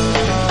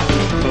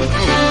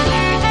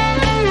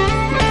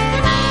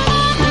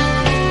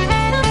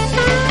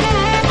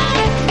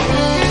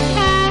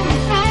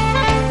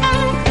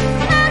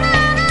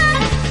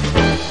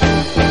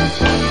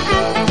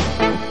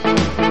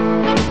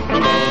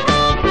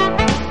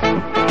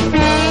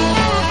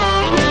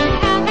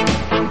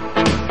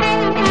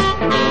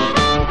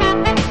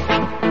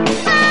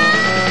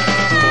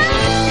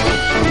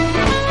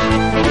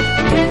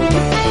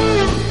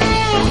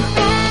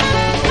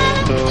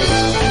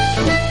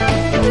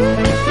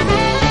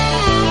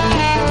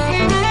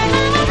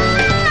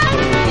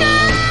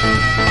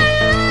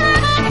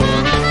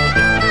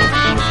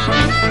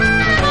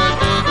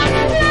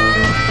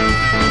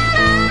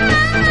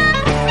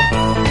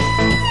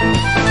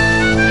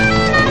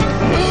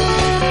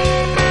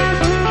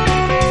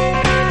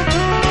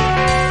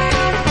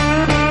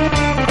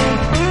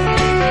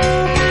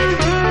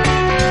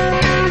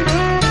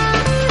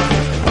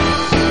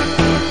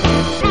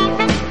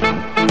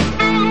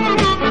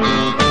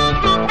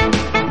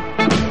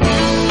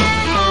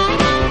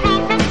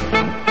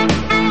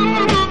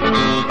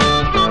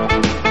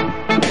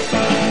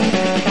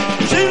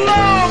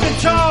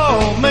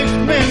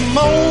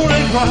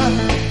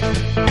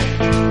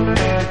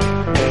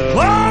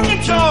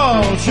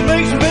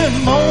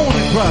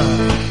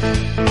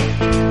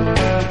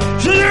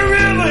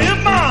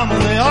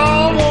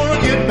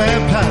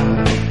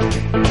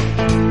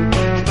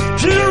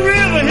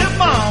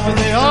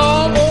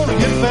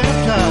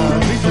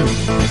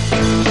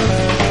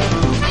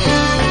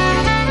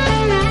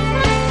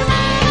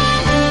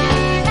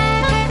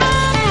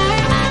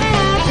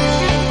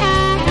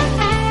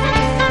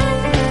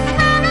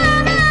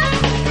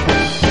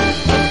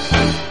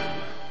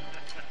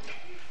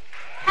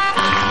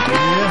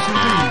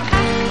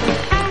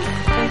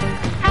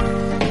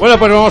 Bueno,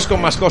 pues vamos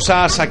con más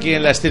cosas aquí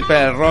en la estirpe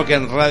del rock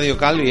en Radio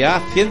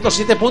Calvia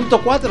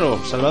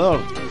 107.4, Salvador.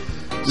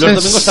 Los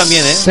domingos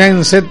también, ¿eh?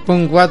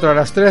 107.4 a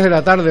las 3 de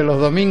la tarde los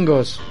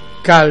domingos,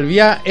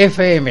 Calvia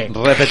FM.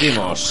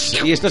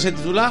 Repetimos. ¿Y esto se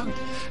titula?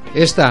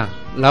 Esta,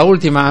 la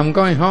última, I'm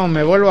going home,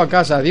 me vuelvo a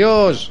casa,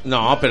 adiós.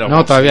 No, pero...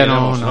 No, todavía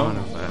no.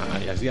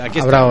 Aquí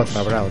habrá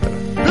estamos. otra.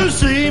 You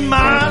see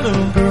my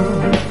little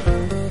girl,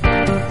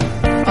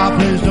 I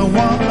placed a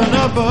woman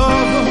above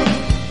her.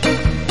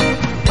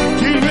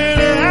 She's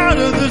really out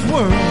of this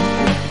world.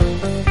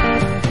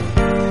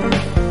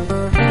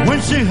 When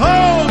she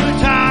holds me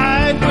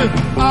tight with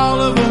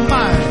all of her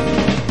might,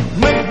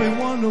 makes me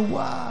wonder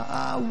why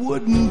I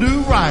wouldn't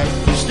do right.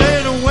 She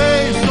stayed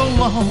away so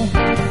long,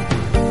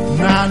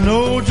 now I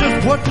know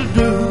just what to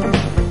do.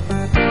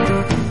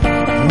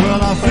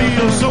 Well, I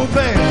feel so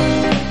bad.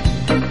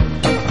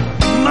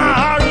 My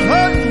heart is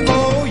hurting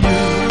for you.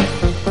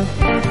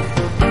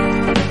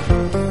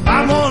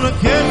 I'm gonna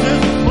catch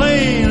this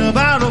plane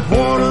about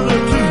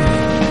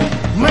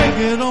 1:45, make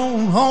it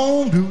on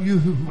home to you.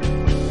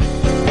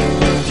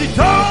 She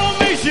told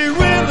me she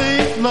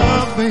really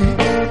loved me.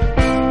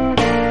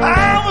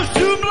 I was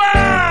too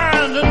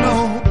blind to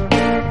know.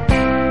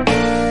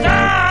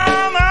 Now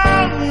I'm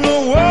out in the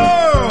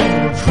world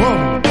of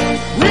trouble,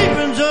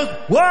 reaping just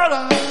what I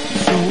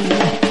sow.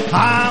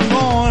 I'm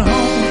going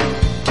home.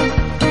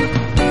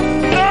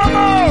 No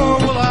more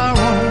will I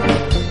roam.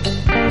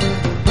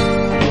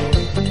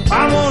 I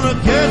wanna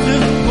catch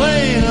this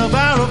plane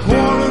about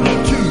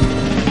 1:45,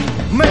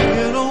 make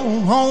it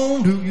on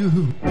home to you.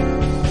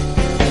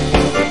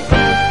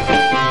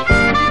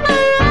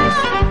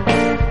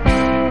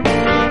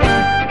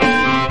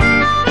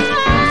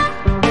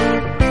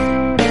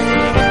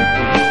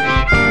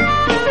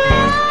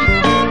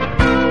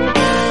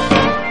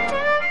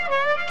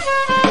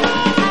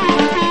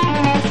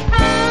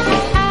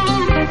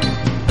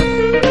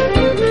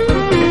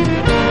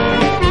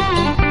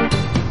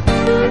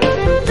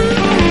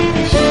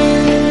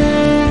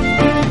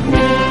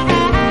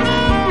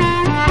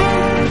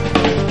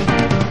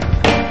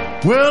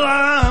 Well,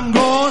 I'm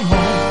going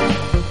home.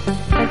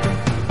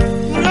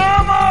 No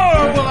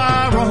more will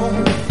I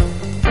roam.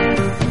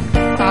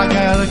 I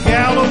got a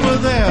gal over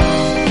there.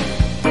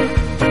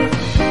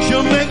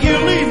 She'll make you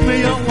leave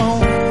me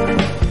alone.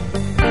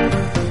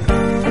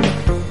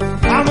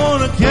 I'm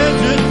gonna catch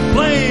this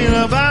plane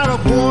about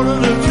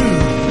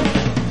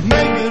 1:45,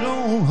 make it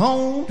on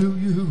home to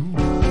you.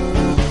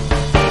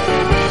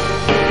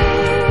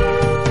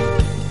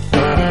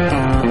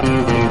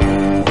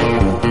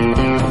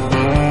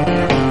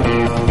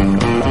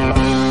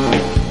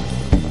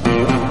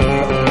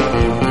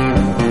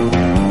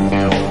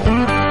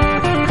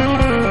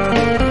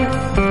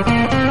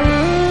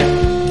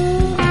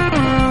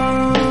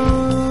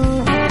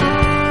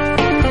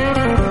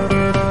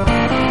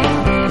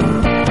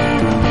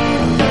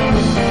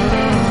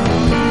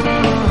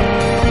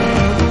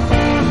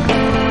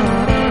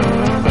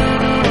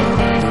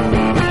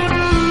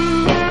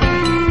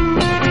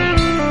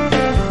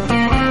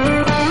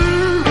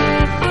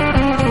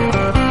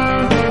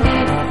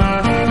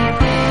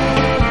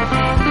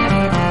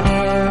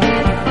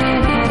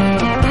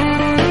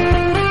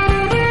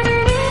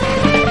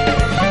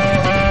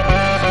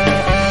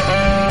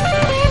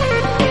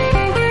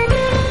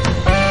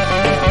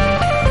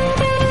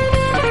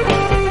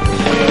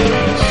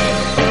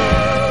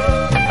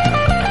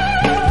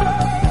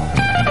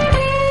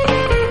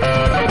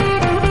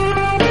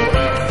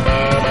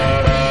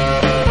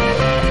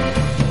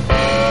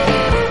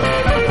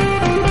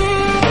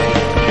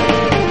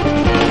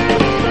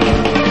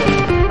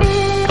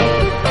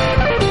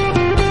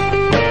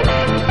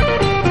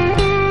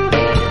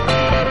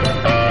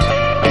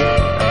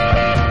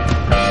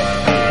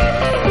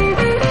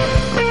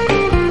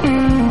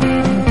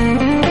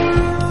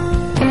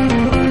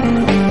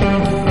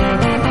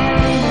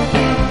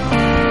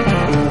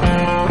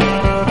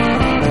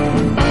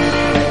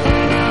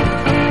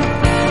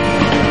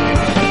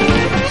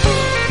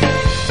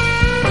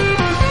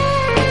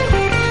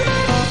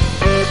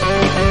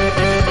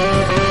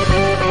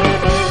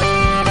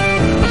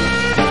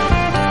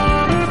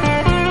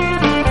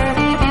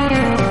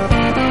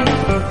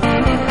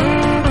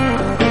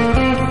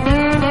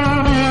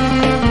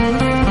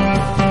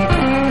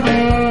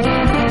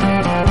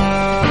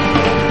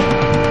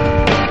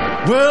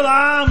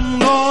 I'm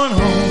going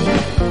home.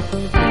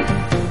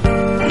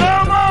 No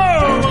more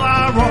will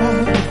I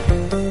roam.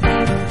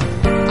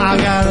 I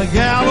got a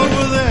gal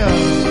over there.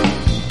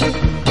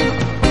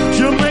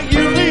 She'll make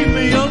you leave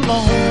me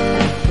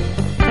alone.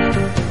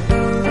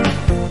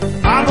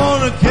 I'm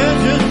gonna catch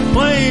this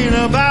plane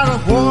about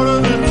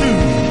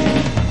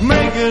 1:45.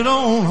 Make it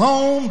on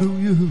home to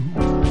you.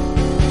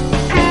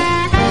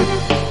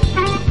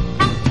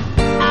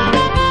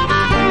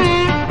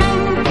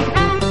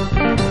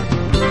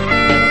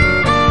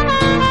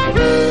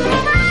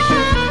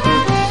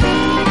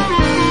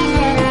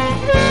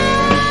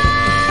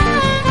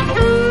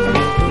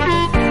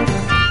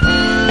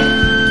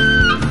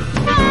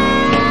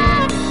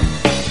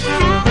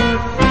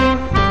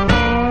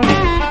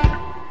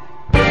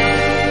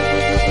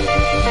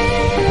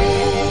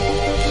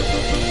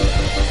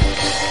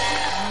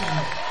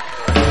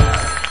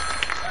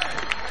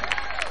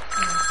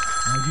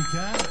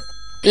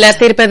 La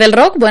estirpe del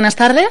rock, buenas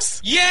tardes.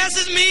 Yes,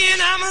 it's me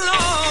and I'm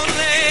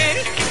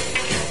lonely.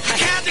 I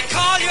had to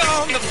call you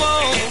on the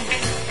phone.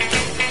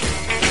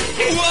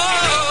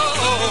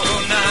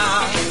 Whoa,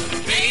 now,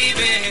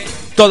 baby.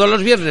 Todos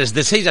los viernes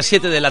de 6 a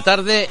 7 de la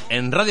tarde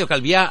en Radio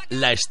Calviá,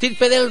 La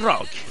estirpe del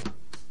rock.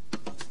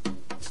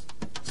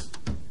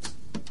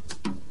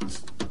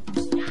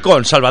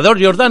 Con Salvador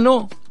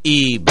Giordano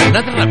y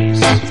Bernat Ramis.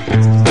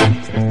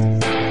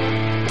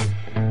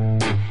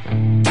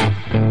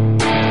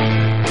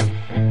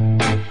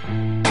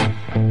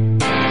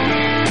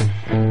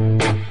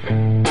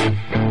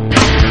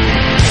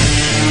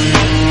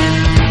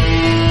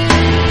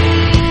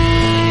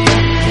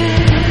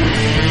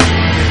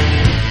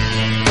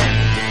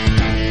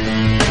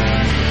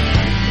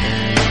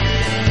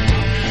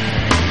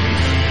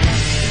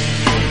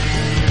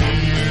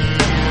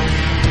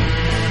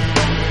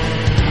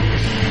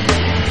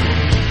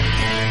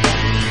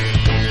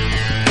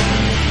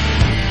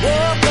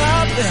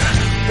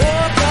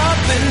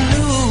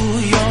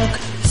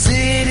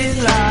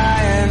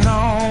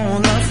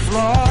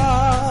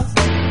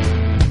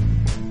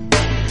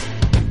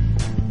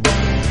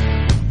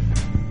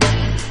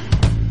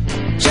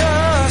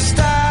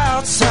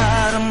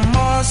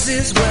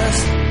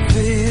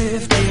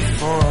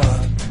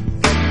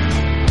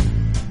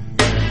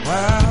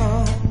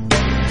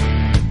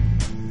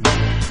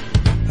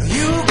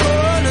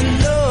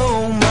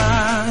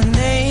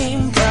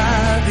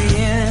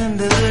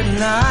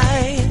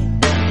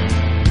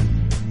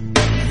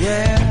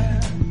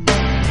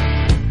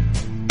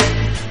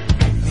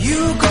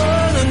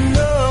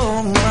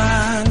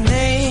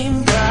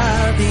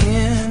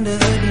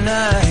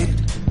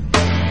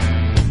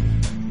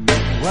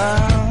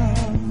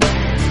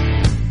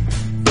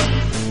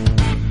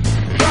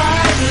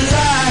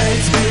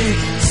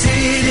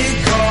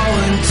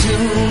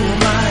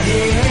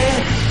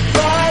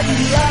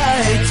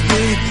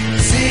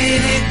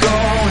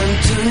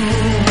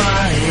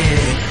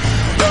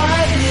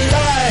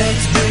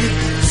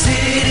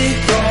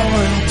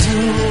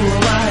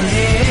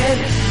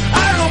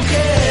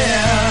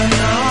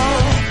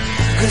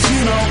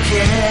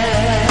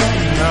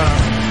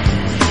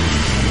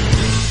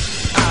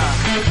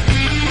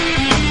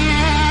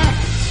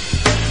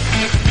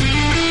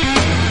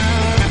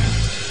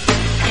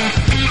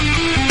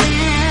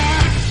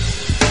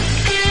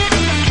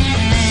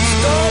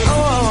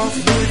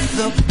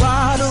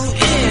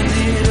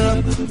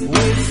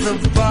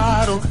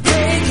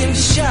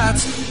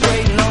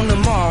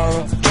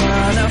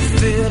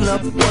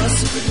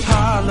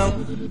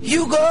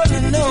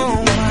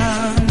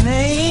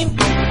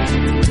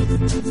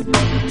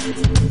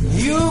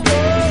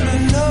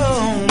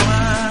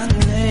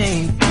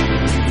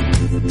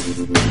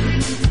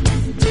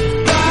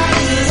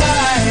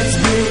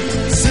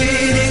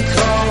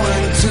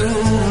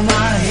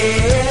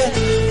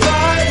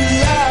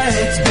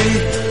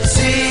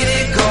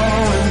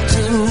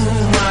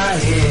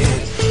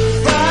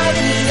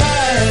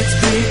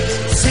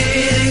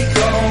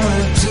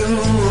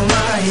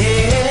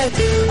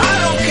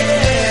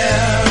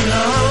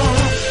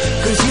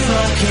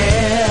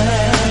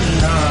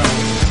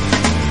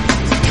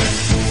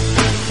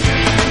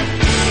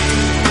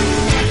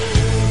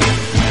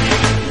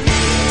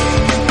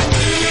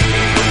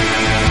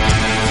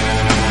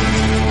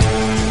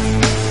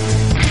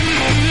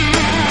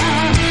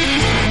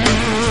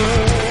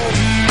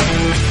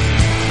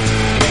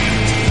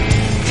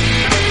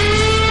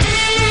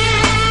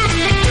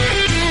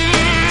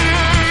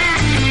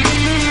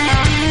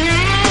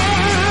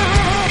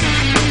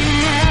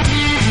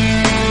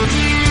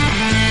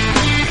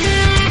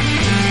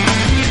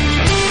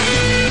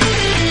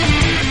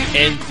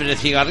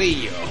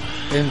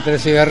 Entre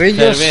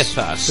cigarrillos,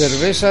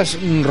 cervezas,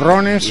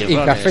 rones y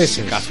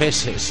cafeses.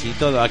 Cafeses y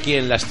todo aquí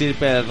en la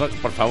estirpe del rock.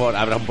 Por favor,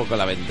 abra un poco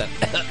la ventana.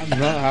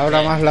 No,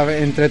 ahora más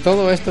entre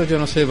todo esto, yo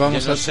no sé,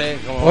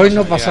 hoy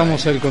no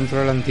pasamos el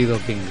control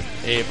antidoping.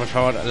 Por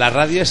favor, la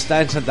radio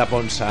está en Santa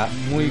Ponsa.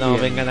 Muy no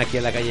bien. Vengan aquí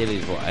a la calle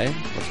Lisboa,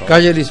 por favor.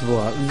 Calle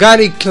Lisboa.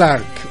 Gary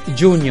Clark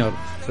Jr.,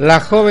 la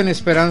joven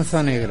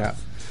esperanza negra.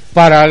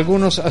 Para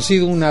algunos ha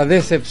sido una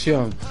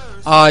decepción.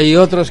 Hay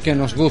otros que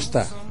nos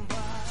gusta.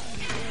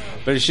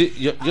 Pero sí,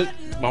 yo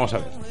vamos a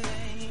ver.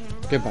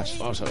 ¿Qué pasa?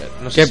 Vamos a ver.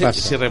 No sé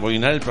si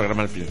rebobinar el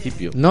programa al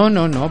principio. No,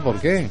 ¿por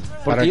qué?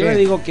 Porque yo le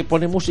digo que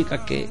pone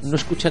música que no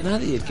escucha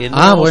nadie, que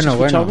no se ha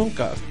escuchado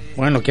nunca.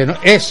 Bueno, que no,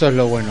 eso es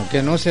lo bueno,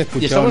 que no se ha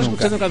escuchado y estamos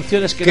nunca. Escuchando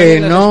canciones que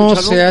no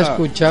se ha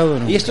escuchado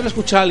nunca. ¿Y esto lo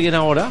escucha alguien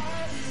ahora?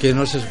 Que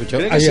no se escuchó.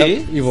 ¿Cree que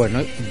sí? Y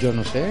bueno, yo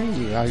no sé,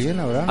 y alguien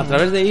habrá. A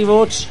través de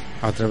iVoox.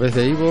 A través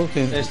de iVoox.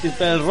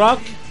 Estirpe del rock.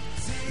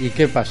 ¿Y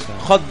qué pasa?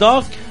 Hot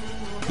dog.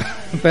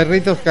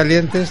 Perritos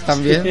calientes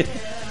también. Sí.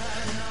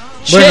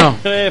 Bueno,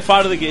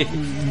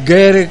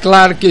 Gary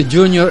Clark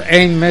Jr.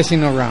 ain't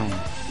messing around.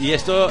 Y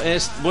esto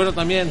es bueno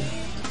también.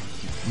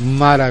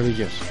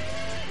 Maravilloso.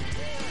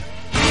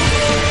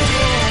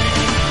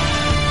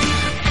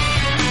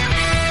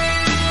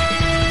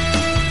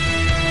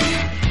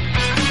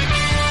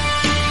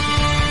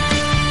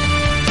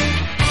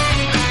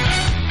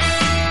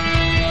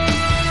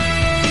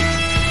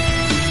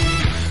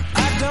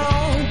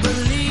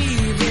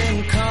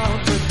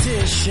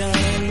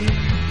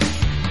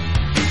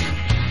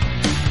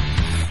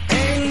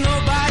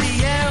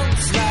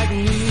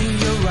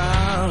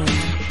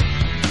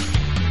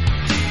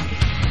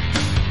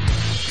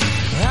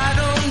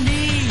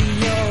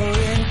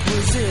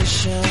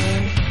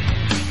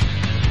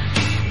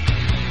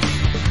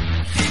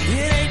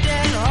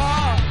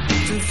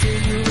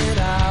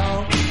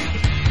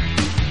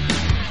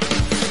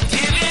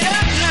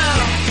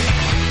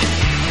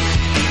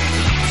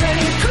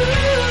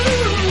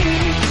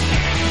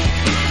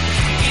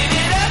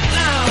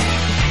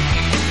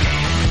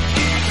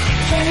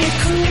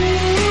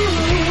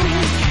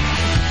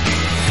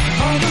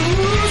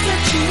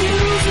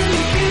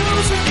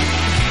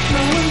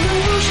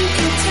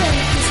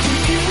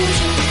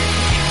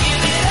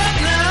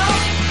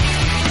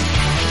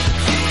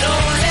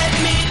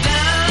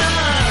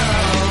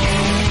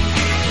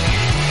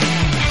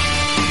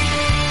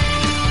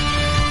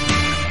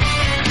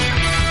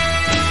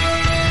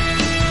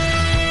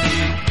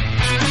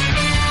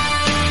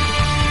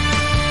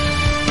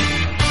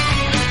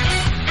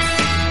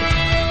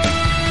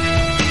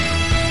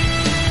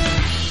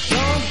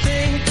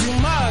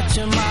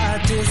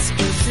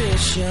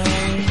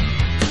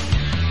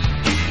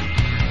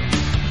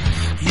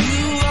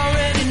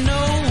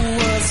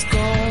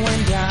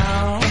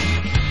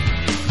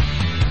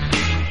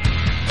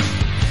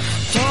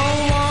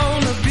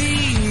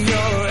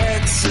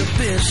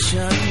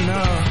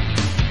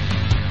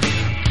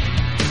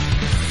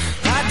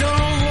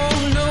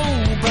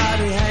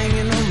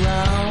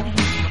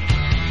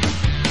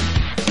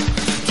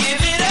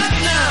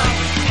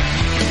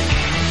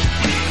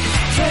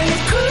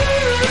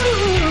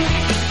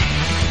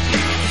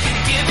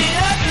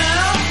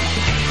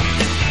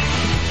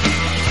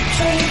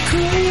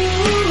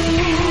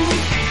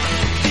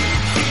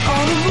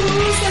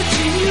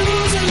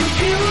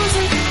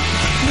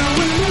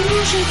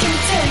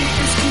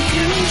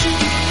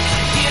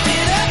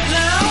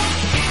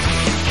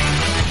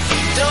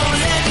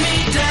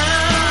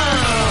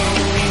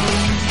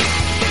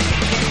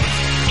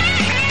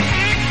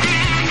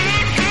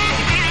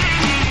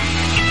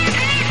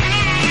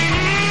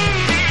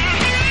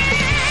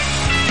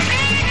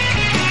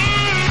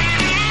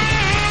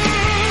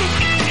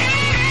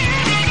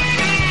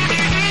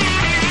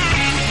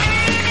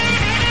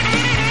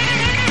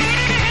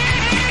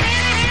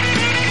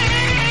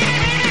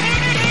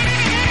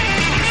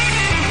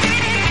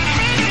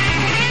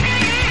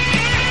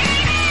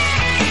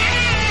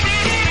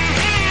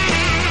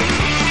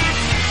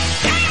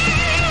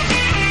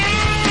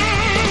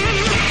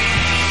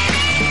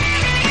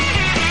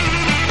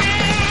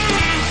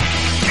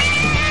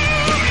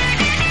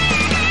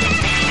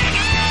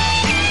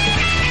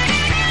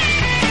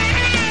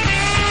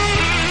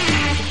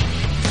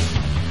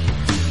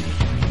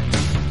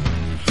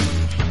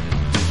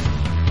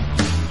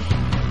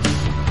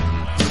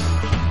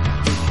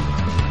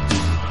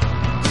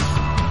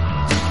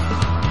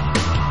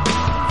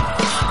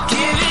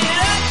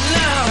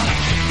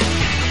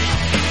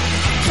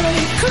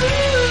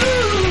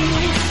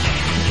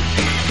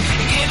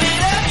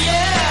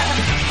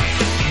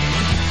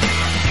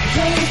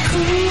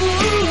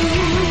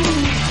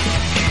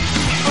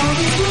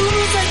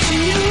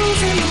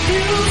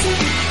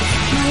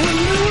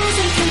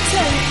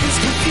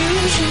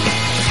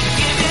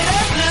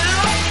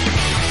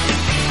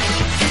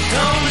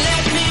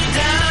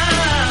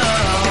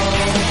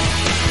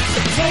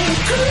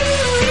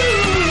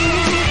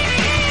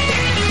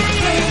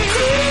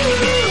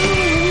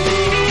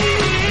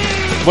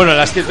 Bueno,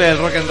 la estirpe del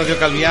rock en Radio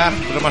Calviá,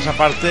 pero más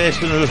aparte es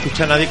que no lo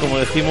escucha nadie, como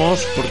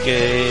decimos,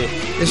 porque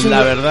eso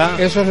la verdad...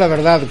 Eso es la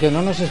verdad, que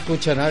no nos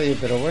escucha nadie,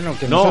 pero bueno,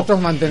 que nosotros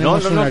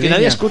mantenemos una que línea.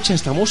 Nadie escucha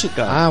esta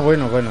música. Ah,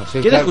 bueno, sí.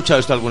 ¿Quién ha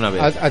escuchado esto alguna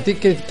vez? ¿A ti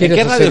qué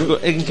quieres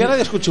 ¿En qué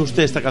radio escucha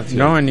usted esta canción?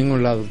 No, en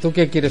ningún lado. ¿Tú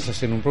qué quieres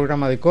hacer? ¿Un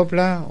programa de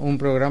copla? ¿Un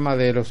programa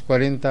de los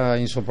 40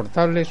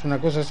 insoportables? ¿Una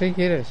cosa así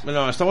quieres?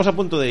 Bueno, estamos a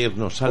punto de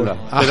irnos, Salva.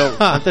 Pero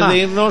antes de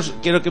irnos,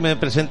 quiero que me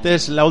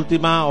presentes la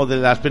última o de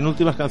las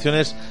penúltimas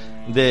canciones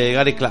de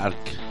Gary Clark.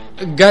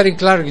 Gary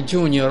Clark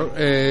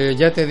Jr.,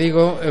 ya te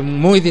digo,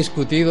 muy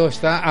discutido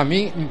está. A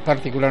mí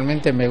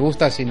particularmente me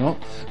gusta, si no,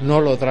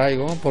 no lo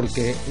traigo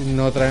porque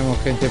no traemos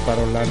gente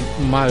para hablar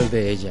mal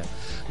de ella.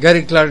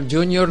 Gary Clark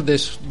Jr.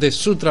 de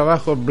su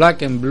trabajo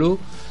Black and Blue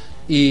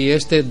y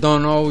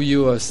Don't Owe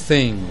You a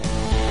Thing.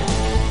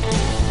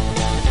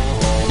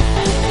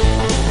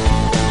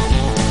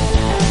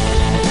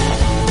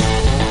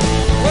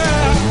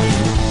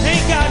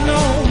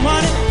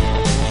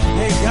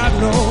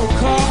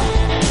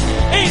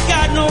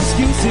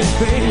 Excuses,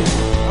 baby,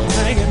 I'm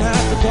hanging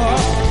at the bar.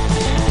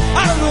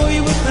 I don't know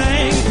you a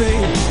thing,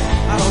 baby.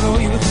 I don't know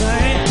you a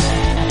thing.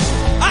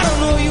 I don't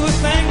know you a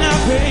thing now,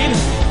 baby.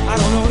 I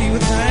don't know you a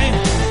thing.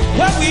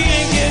 Well, we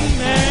ain't getting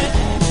married.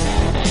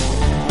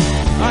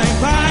 I ain't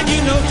buying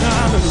you no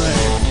diamond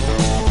ring.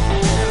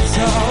 That's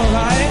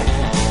alright.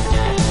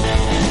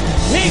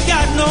 Ain't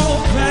got no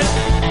credit,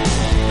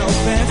 no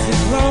fancy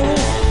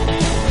clothes.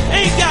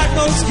 Ain't got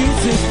no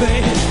excuses,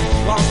 baby.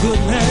 All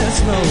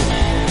goodness knows.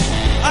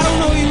 I don't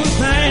know you a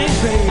thing,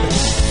 baby.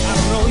 I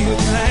don't know you a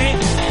thing.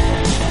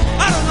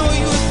 I don't know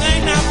you a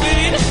thing now,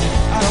 baby.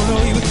 I don't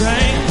know you a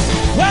thing.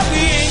 Well,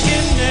 we ain't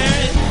getting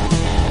married.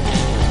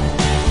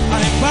 I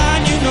ain't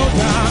buying you no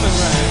diamond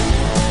ring.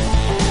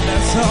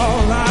 That's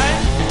alright.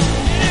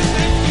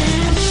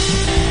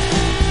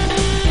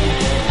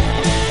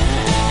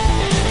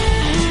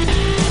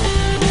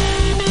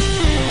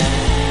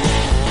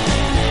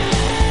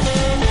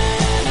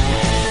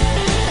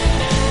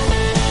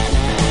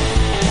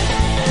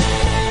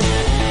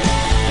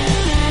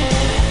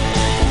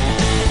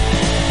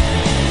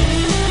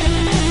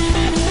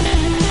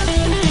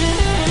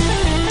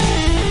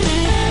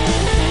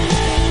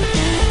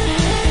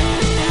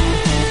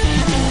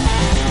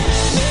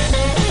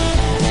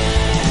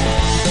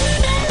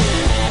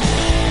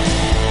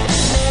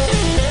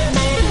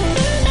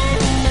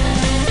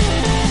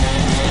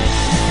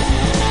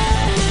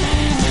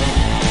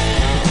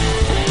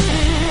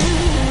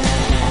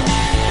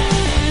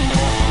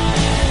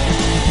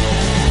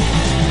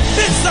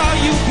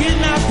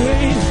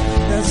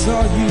 That's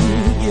all you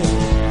get.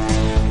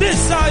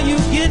 This all you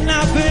get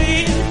now,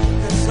 baby.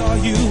 That's all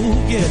you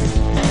get.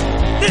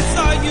 This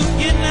all you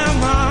get now,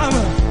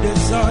 mama.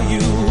 That's all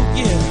you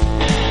get.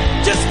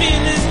 Just me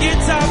and this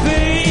guitar,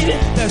 baby.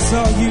 That's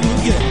all you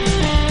get.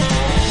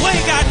 We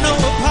ain't got no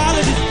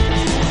apologies.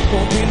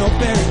 Won't be no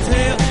fairy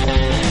tale.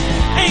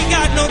 Ain't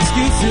got no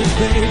excuses,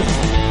 baby.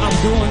 I'm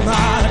doing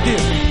my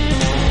deal.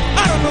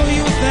 I don't know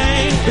you a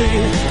thing,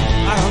 baby.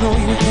 I don't know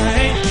you a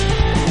thing.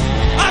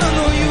 I don't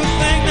know you a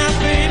thing now,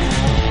 baby.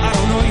 I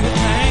don't know you a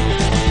thing.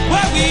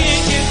 Well, we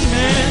ain't getting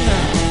married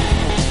now.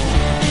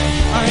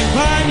 I ain't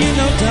buying you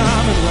no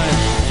diamond ring.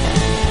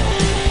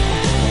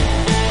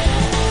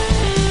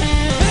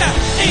 Yeah,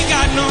 ain't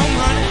got no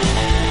money.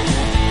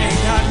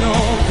 Ain't got no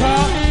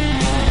car.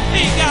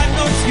 Ain't got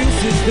no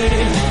excuses,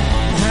 baby.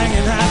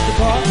 Hanging at the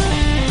bar.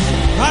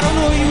 I don't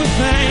know you a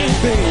thing,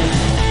 baby.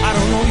 I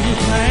don't know you a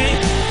thing.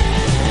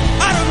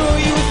 I don't know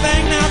you a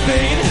thing now,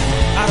 baby.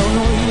 I don't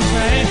know you a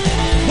thing.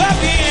 Well,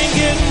 we ain't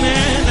getting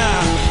married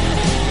now.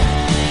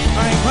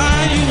 I ain't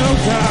buying you no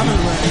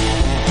diamond ring.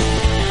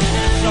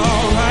 It's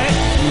alright.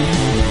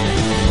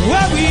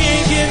 Well, we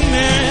ain't getting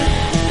married.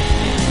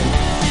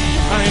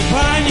 I ain't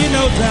buying you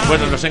no diamond.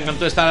 Bueno, nos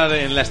encantó estar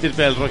en la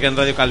estirpe del rock en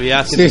Radio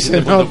Calviá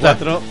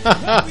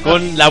 107.4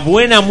 con la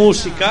buena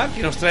música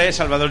que nos trae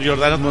Salvador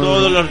Giordano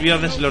todos los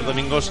viernes y los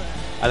domingos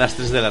a las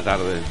 3 de la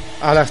tarde.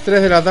 A las 3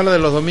 de la tarde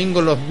los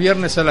domingos, los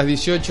viernes a las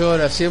 18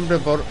 horas, siempre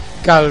por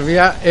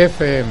Calviá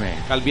FM.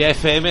 Calviá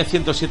FM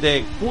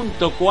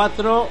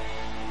 107.4.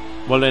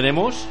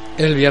 ¿Volveremos?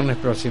 El viernes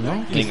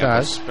próximo,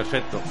 quizás. Pues,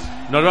 perfecto.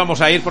 Nos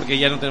vamos a ir porque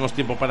ya no tenemos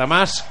tiempo para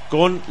más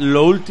con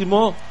lo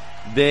último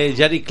de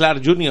Gary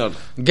Clark Jr.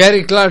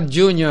 Gary Clark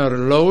Jr.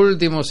 Lo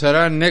último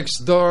será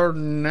Next Door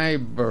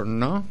Neighbor,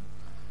 ¿no?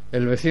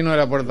 El vecino de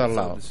la puerta al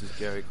lado.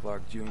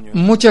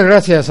 Muchas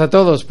gracias a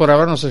todos por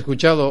habernos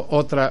escuchado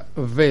otra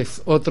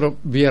vez, otro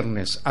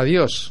viernes.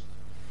 Adiós.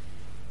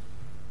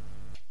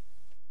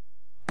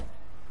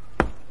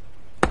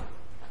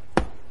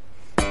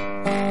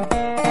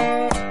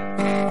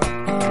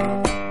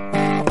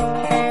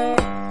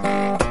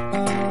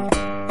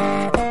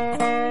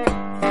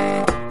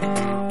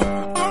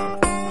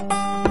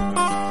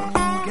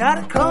 Got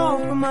a call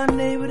from my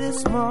neighbor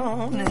this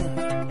morning.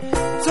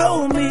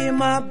 Told me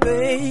my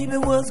baby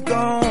was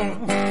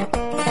gone.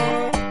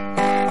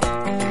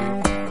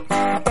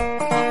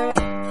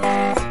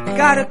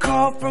 Got a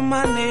call from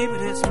my neighbor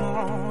this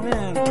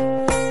morning.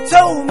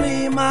 Told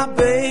me my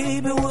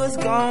baby was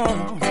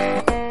gone.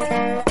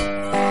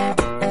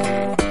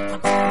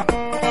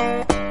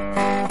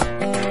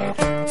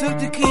 Took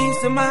the keys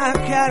to my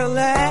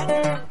Cadillac.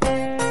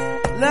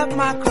 Left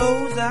my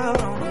clothes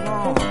out on the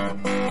lawn.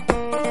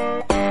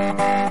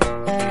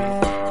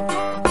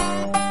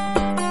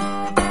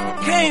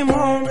 Came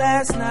home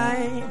last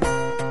night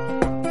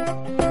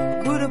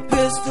with a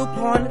pistol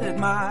pointed at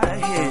my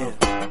head.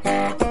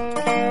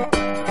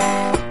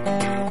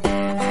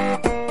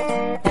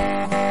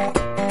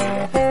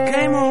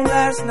 Came home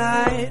last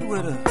night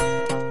with a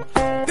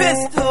pistol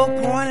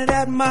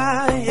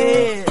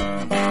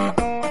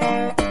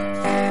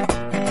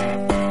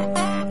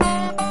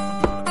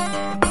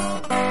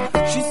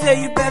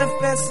tell you better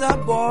fess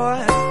up,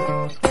 boy.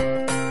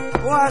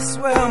 Boy, I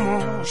swear I'm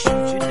gonna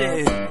shoot you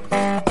dead.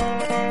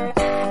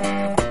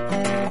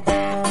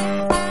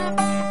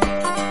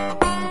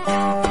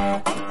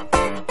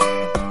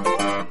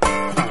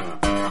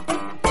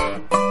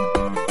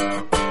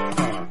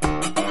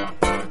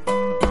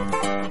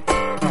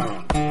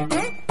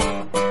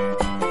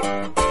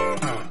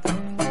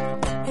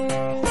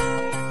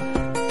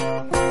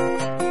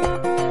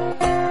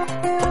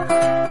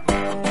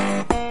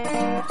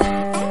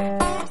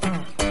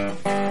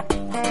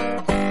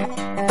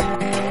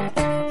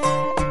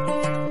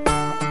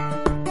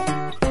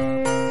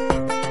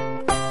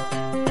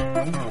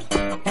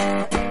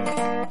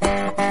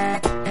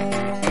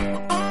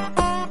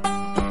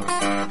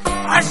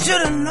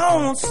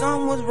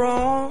 Something was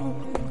wrong,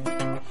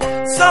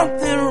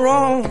 something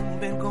wrong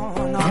been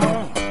going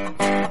on.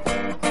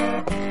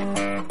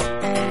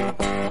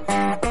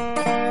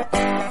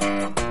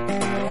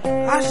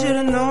 I should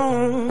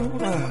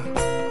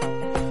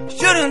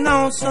have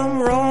known something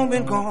wrong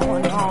been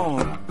going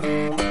on.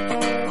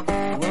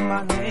 When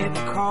my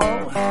neighbor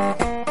called,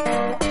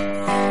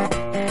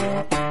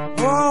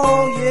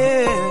 oh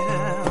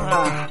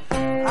yeah,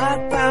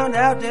 I found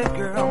out that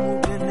girl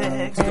moved in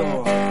next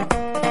door.